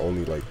down,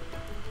 only like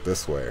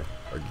this way.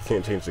 Like you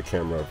can't change the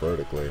camera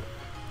vertically.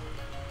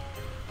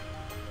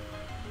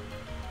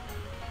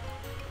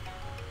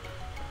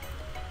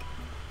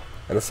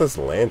 And it says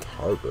land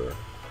harbor.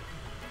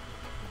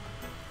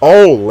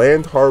 Oh,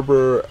 land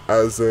harbor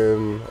as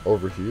in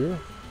over here?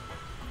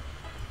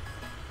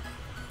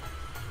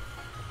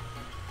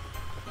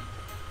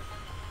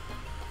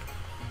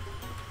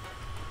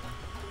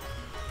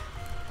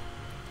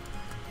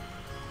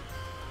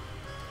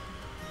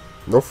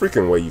 No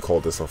freaking way you call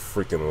this a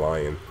freaking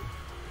lion.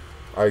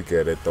 I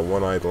get it, the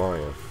one-eyed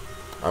lion.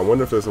 I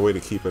wonder if there's a way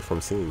to keep it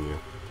from seeing you.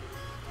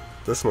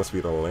 This must be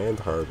the land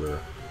harbor.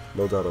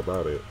 No doubt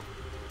about it.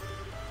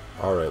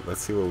 Alright,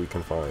 let's see what we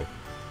can find.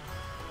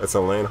 It's a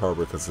land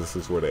harbor because this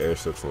is where the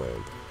airships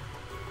land.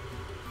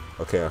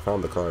 Okay, I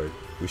found the card.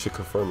 We should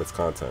confirm its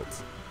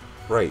contents.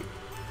 Right.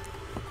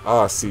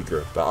 Ah,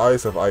 Seeker, the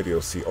eyes of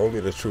Ideal see only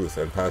the truth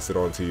and pass it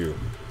on to you.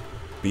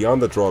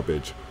 Beyond the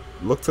drawbridge,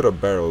 look to the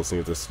barrels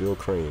near the steel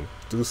crane.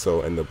 Do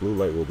so and the blue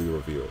light will be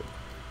revealed.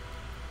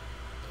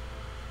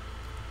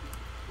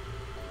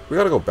 We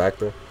gotta go back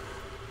there.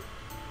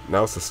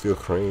 Now it's the steel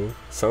crane.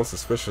 Sounds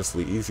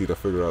suspiciously easy to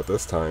figure out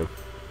this time.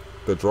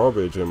 The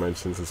drawbridge it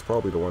mentions is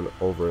probably the one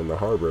over in the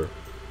harbor.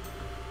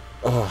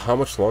 Oh, how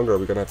much longer are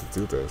we gonna have to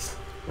do this?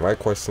 My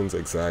questions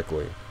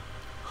exactly.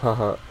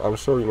 Haha, I'm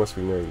sure we must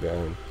be nearing the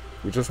end.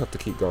 We just have to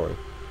keep going.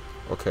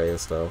 Okay,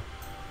 Estelle.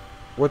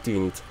 What do you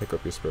need to pick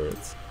up your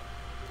spirits?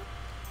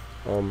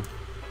 I'm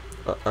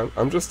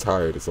just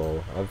tired is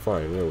all. I'm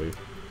fine, really.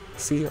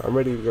 See, I'm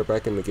ready to get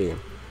back in the game.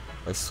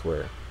 I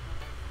swear.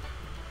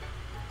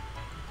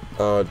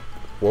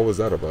 What was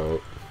that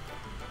about?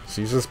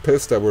 She's just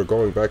pissed that we're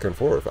going back and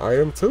forth. I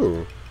am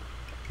too.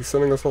 He's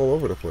sending us all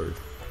over the place.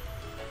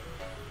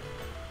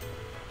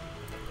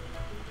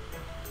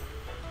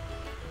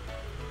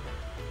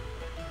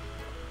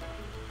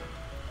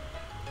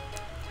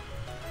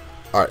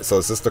 Alright, so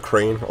is this the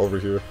crane over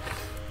here?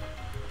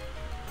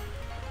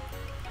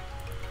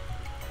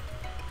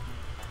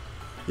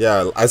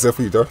 Yeah, as if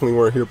we definitely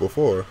weren't here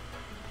before.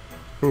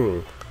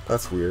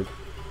 That's weird.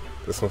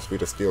 This must be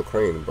the steel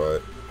crane,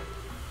 but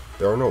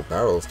there are no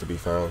barrels to be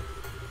found.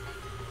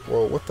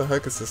 Well, what the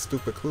heck is this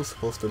stupid clue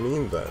supposed to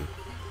mean then?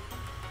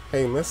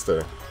 Hey,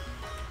 mister.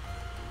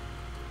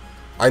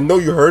 I know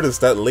you heard us,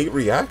 that late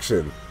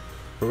reaction.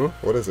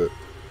 What is it?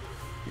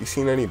 You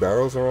seen any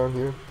barrels around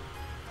here?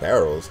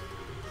 Barrels?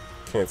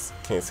 Can't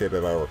say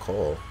that I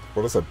recall.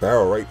 Well, there's a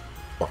barrel right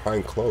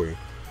behind Chloe.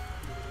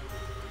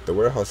 The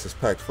warehouse is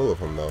packed full of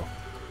them, though.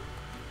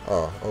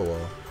 Oh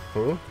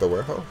well. The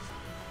warehouse?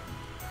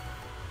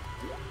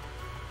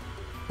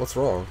 What's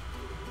wrong?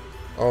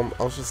 I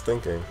was just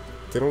thinking.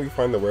 Didn't we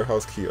find the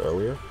warehouse key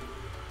earlier?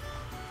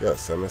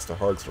 Yes, at Mr.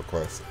 Harg's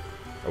request.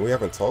 And we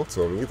haven't talked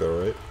to him either,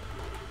 right?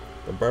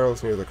 The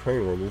barrels near the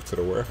crane were moved to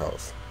the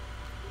warehouse.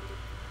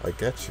 I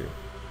get you.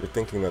 You're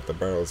thinking that the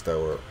barrels that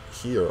were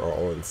here are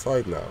all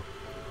inside now.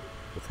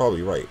 You're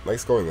probably right.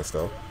 Nice going,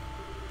 Estelle.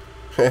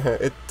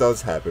 It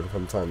does happen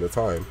from time to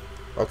time.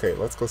 Okay,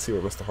 let's go see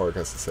what Mr. Harg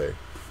has to say.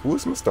 Who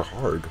is Mr.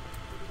 Harg?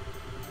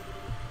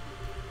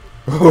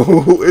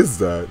 Who is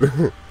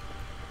that?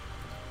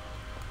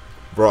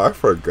 Bro, I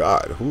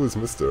forgot. Who is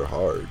Mr.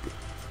 Harg?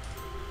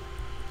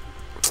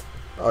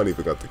 I don't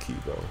even got the key,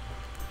 bro.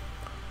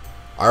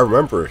 I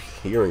remember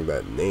hearing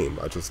that name.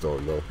 I just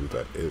don't know who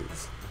that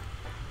is.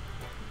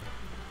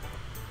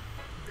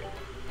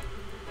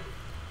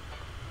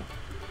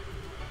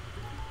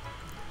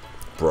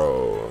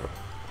 Bro.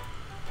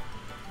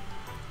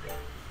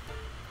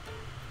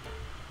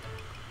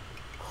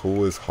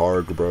 Who is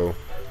Harg, bro?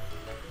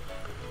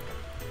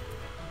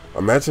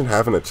 Imagine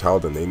having a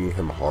child and naming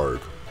him Hard.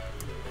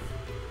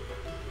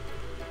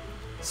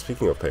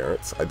 Speaking of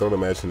parents, I don't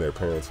imagine their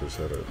parents would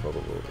shut it. Blah,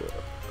 blah, blah, blah.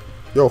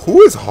 Yo,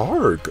 who is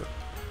Hard?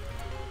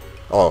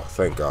 Oh,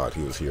 thank God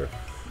he was here.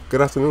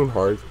 Good afternoon,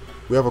 Hard.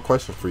 We have a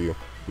question for you.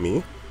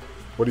 Me?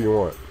 What do you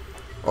want?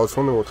 I was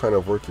wondering what kind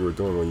of work you were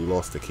doing when you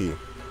lost the key.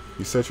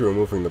 You said you were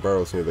moving the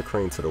barrels near the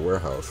crane to the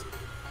warehouse.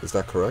 Is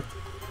that correct?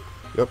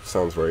 Yep,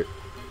 sounds right.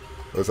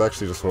 It was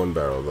actually just one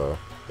barrel, though.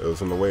 It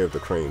was in the way of the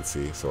crane,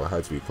 see, so it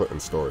had to be put in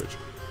storage.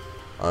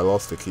 I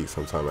lost the key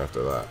sometime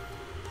after that.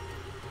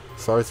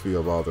 Sorry to be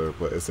a bother,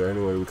 but is there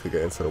any way we could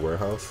get into the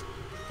warehouse?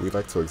 We'd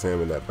like to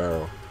examine that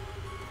barrel.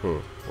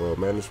 Well,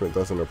 management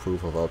doesn't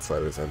approve of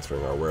outsiders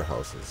entering our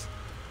warehouses.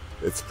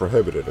 It's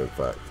prohibited, in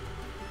fact.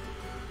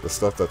 The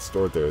stuff that's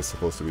stored there is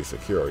supposed to be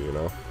secure, you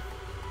know?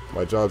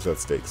 My job's at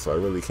stake, so I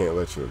really can't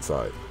let you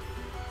inside.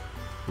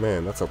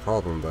 Man, that's a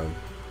problem then.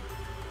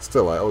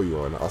 Still, I owe you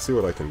one. I'll see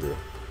what I can do.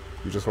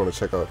 You just want to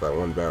check out that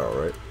one barrel,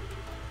 right?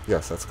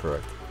 Yes, that's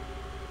correct.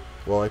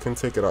 Well, I can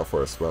take it out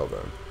for a spell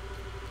then.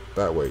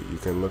 That way, you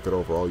can look it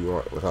over all you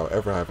want without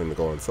ever having to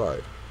go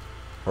inside.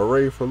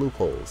 Hooray for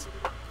loopholes.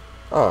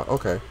 Ah,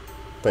 okay.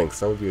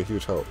 Thanks, that would be a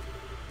huge help.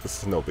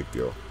 This is no big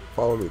deal.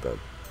 Follow me then.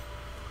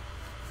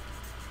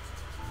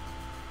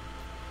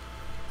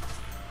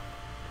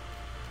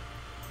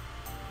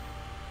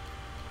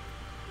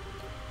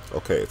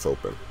 Okay, it's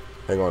open.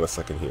 Hang on a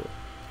second here.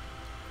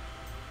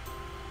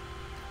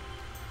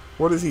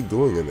 What is he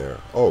doing in there?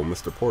 Oh,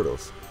 Mr.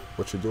 Portos.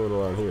 What you doing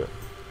around here?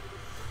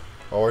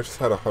 Oh, I just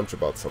had a hunch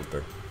about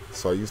something.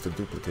 So I used a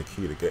duplicate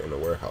key to get in the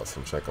warehouse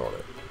and check on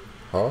it.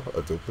 Huh?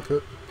 A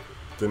duplicate?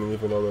 Didn't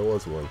even know there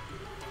was one.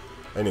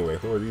 Anyway,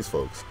 who are these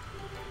folks?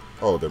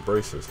 Oh, they're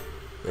bracers.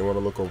 They want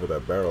to look over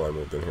that barrel I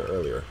moved in here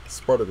earlier. It's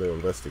part of their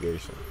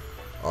investigation.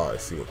 Ah, I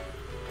see.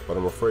 But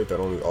I'm afraid that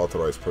only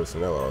authorized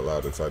personnel are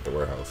allowed inside the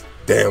warehouse.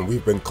 Damn,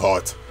 we've been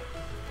caught.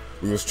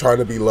 We was trying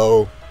to be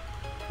low.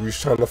 We was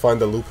trying to find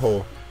a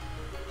loophole.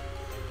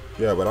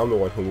 Yeah, but I'm the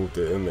one who moved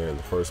it in there in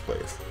the first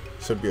place.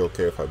 Should be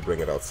okay if I bring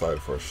it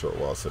outside for a short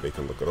while so they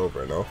can look it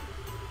over, no?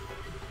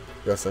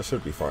 Yes, that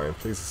should be fine.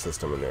 Please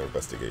assist them in their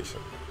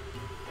investigation.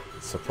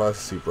 Surprised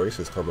to see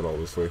bracers coming all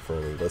this way for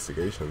an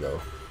investigation,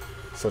 though.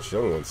 Such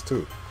young ones,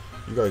 too.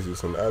 You guys do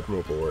some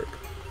admirable work.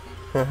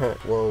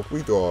 Well,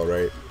 we do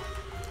alright.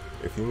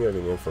 If you need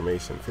any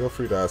information, feel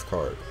free to ask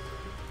Hard.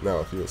 Now,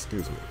 if you'll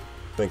excuse me.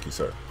 Thank you,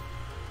 sir.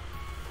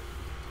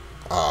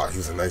 Ah,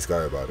 he's a nice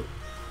guy about it.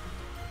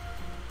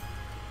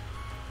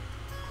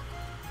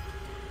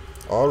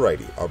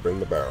 Alrighty, I'll bring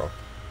the barrel.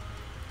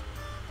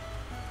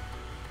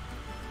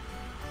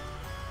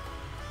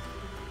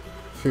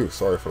 Phew,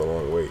 sorry for the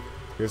long wait.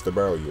 Here's the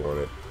barrel you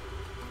wanted.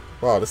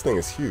 Wow, this thing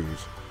is huge.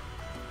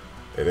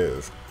 It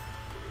is.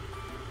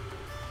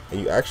 And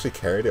you actually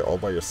carried it all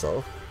by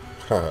yourself?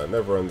 Haha,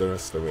 never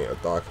underestimate a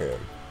dockhand.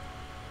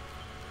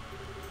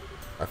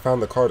 I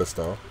found the card,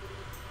 Estelle.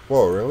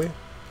 Whoa, really?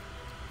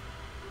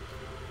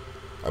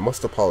 I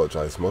must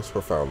apologize most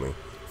profoundly.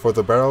 For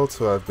the barrel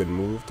to have been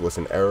moved was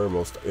an error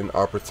most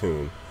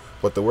inopportune,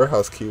 but the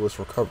warehouse key was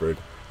recovered,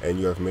 and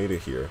you have made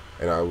it here,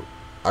 and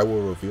I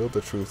will reveal the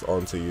truth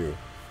unto you.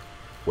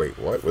 Wait,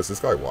 what? Was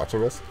this guy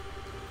watching us?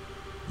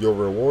 Your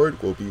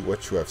reward will be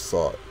what you have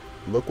sought.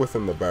 Look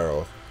within the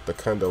barrel. The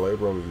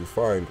candelabrum you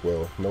find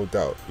will, no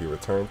doubt, be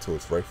returned to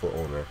its rightful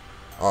owner.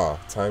 Ah,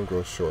 time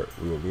grows short.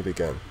 We will meet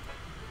again.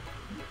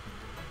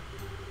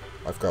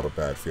 I've got a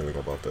bad feeling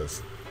about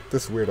this.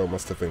 This weirdo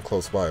must have been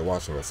close by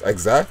watching us.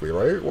 Exactly,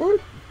 right? What?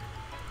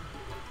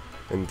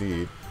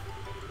 Indeed.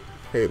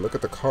 Hey, look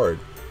at the card.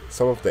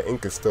 Some of the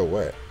ink is still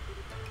wet.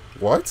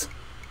 What?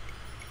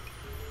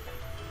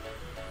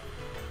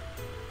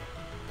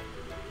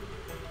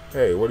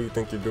 Hey, what do you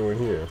think you're doing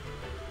here?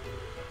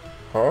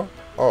 Huh?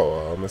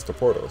 Oh, Mr.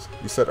 Portos.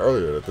 You said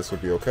earlier that this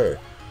would be okay.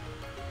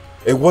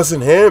 It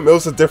wasn't him! It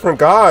was a different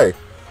guy!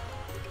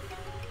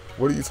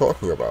 What are you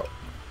talking about?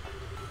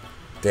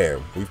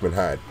 Damn, we've been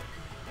had.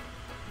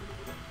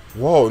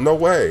 Whoa, no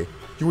way!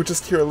 You were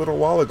just here a little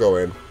while ago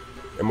and...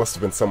 It must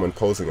have been someone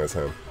posing as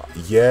him.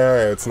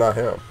 Yeah, it's not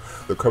him.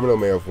 The criminal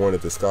may have worn a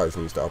disguise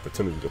and used the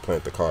opportunity to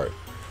plant the card.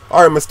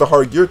 Alright, Mr.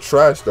 Hart, you're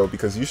trash though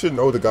because you should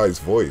know the guy's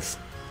voice.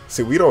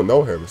 See, we don't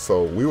know him,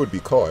 so we would be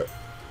caught.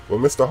 Well,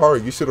 Mr.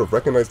 Hart, you should have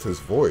recognized his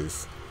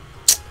voice.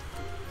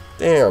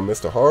 Damn,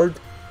 Mr. Hart.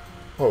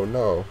 Oh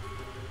no.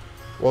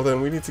 Well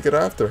then, we need to get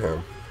after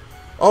him.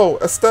 Oh,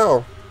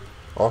 Estelle!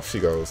 Off she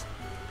goes.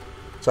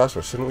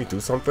 Joshua, shouldn't we do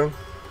something?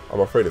 I'm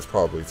afraid it's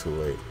probably too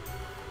late.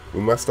 We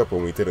messed up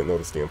when we didn't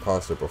notice the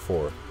imposter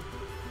before.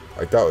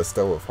 I doubt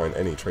Estelle will find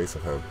any trace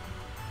of him.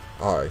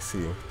 Ah, I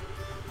see.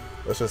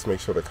 Let's just make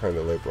sure the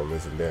candelabrum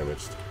isn't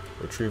damaged.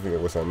 Retrieving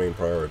it was our main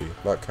priority,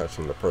 not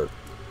catching the perp.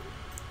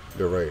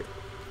 You're right.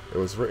 It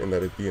was written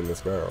that it be in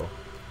this barrel.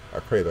 I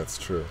pray that's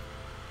true.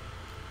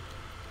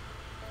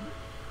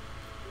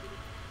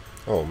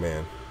 Oh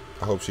man.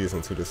 I hope she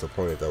isn't too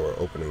disappointed that we're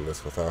opening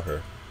this without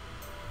her.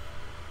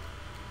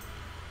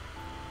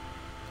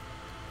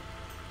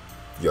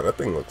 Yo, that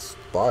thing looks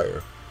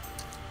fire.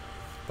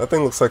 That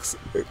thing looks like...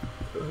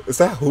 Is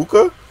that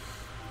hookah?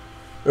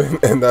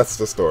 And that's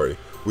the story.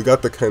 We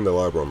got the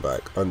candelabrum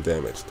back,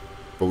 undamaged,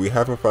 but we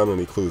haven't found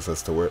any clues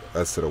as to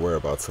the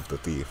whereabouts of the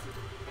thief.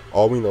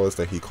 All we know is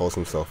that he calls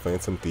himself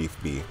Phantom Thief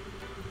B.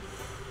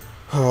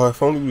 Oh,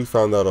 if only we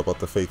found out about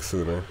the fake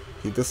sooner.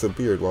 He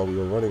disappeared while we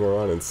were running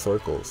around in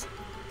circles.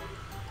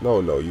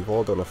 No, you've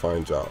all done a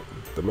fine job.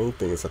 The main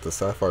thing is that the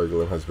sapphire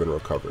gem has been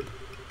recovered.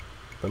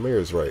 The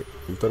mayor's right.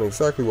 You've done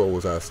exactly what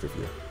was asked of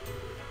you.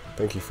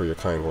 Thank you for your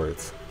kind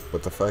words,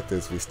 but the fact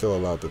is we still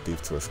allowed the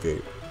thief to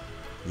escape.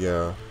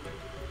 Yeah,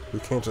 we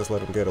can't just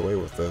let him get away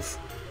with this.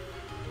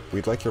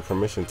 We'd like your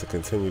permission to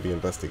continue the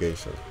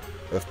investigation.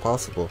 If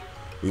possible,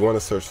 we want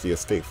to search the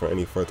estate for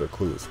any further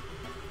clues.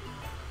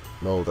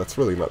 No, that's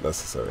really not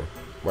necessary.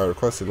 My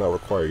request did not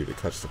require you to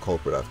catch the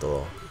culprit after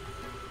all.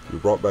 You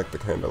brought back the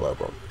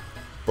candelabrum.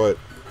 But,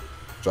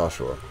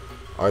 Joshua,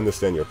 I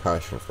understand your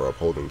passion for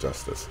upholding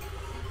justice,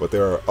 but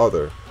there are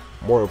other,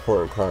 more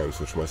important crimes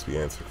which must be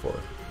answered for.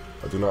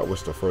 I do not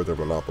wish to further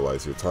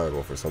monopolize your time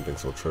over something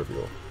so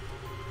trivial.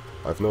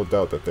 I've no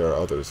doubt that there are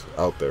others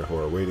out there who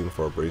are waiting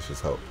for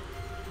Abrasia's help.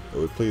 It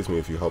would please me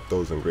if you help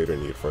those in greater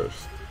need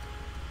first.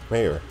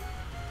 Mayor.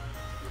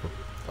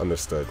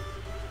 Understood.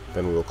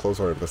 Then we will close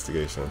our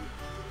investigation.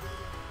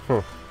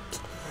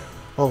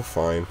 Oh,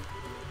 fine.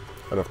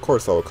 And of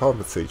course I will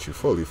compensate you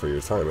fully for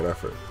your time and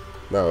effort.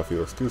 Now, if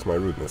you'll excuse my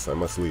rudeness, I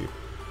must leave.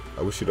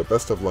 I wish you the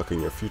best of luck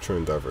in your future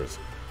endeavors.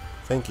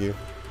 Thank you.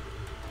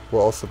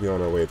 We'll also be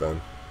on our way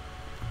then.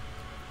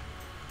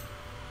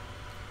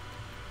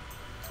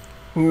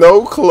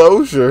 No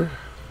closure.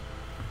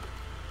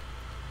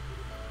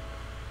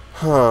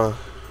 Huh.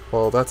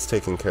 Well, that's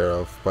taken care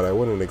of, but I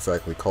wouldn't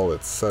exactly call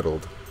it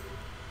settled.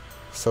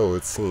 So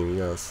it seemed,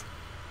 yes.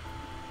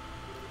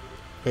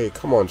 Hey,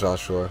 come on,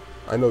 Joshua.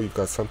 I know you've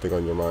got something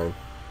on your mind.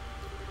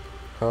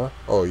 Huh?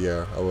 Oh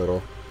yeah, a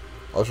little.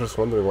 I was just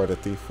wondering why the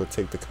thief would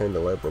take the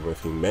candelabrum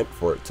if he meant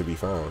for it to be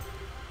found.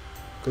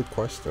 Good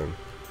question.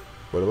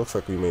 But it looks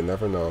like we may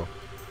never know.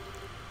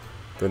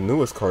 The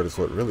newest card is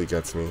what really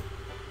gets me.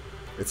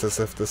 It's as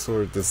if this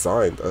were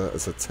designed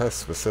as a test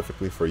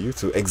specifically for you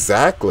two.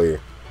 Exactly!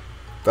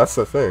 That's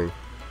the thing.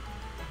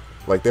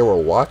 Like they were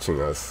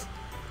watching us.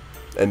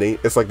 And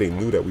it's like they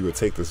knew that we would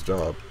take this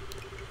job.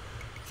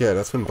 Yeah,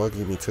 that's been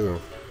bugging me too.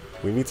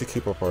 We need to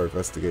keep up our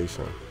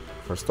investigation.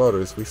 For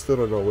starters, we still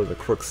don't know where the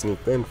crook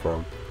sneaked in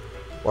from.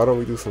 Why don't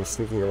we do some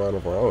sneaking around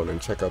of our own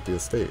and check out the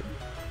estate?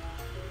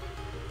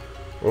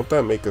 Won't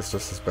that make us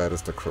just as bad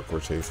as the crook we're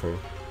chasing?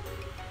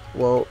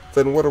 Well,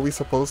 then what are we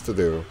supposed to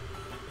do?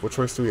 What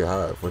choice do we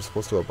have? We're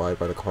supposed to abide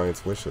by the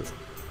client's wishes.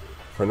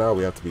 For now,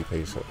 we have to be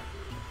patient.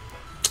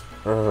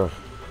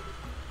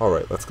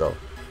 Alright, let's go.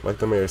 Like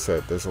the mayor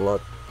said, there's a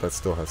lot that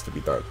still has to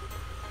be done.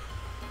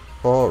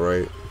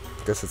 Alright,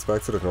 guess it's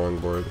back to the drawing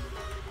board.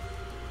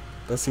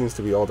 That seems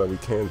to be all that we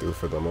can do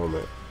for the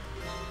moment.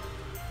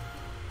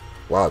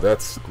 Wow,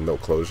 that's no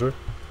closure.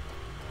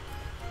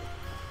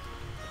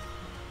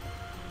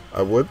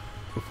 I would?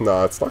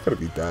 Nah, it's not gonna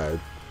be Dad.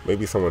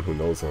 Maybe someone who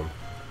knows him.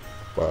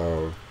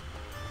 But,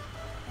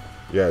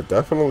 yeah,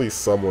 definitely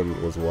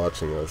someone was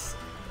watching us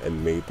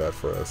and made that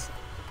for us.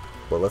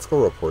 But let's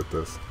go report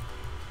this.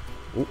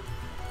 Oop.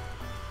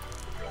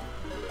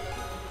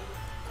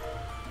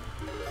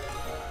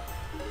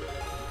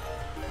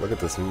 Look at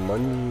this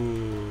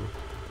money.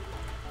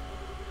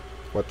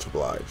 Much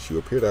obliged. You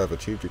appear to have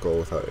achieved your goal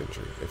without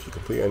injury. If you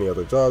complete any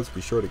other jobs,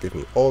 be sure to give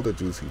me all the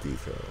juicy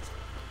details.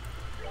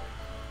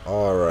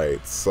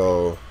 Alright,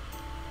 so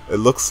it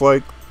looks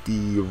like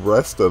the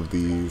rest of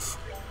these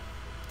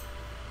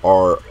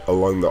are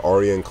along the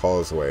Arian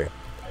Causeway,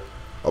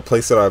 a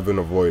place that I've been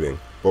avoiding,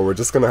 but we're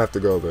just gonna have to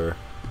go there.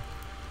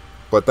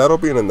 But that'll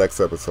be in the next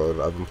episode.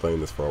 I've been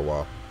playing this for a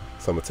while,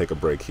 so I'm gonna take a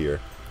break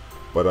here.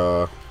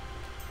 But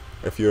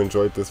if you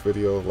enjoyed this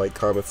video, like,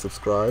 comment,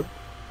 subscribe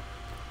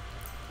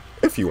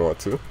if you want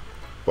to.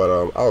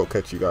 But I'll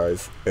catch you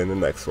guys in the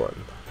next one.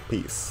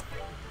 Peace.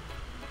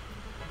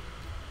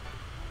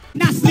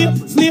 Now slip,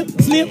 slip,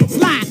 slip,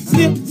 slide,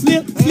 slip,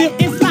 slip,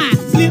 slip, and slide,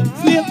 slip,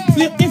 slip,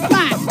 slip, and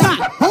slide.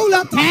 Stop. Hold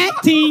up, tag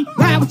team.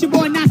 Ride with your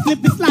boy, now slip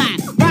and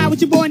slide. Ride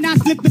with your boy, now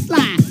slip and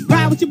slide.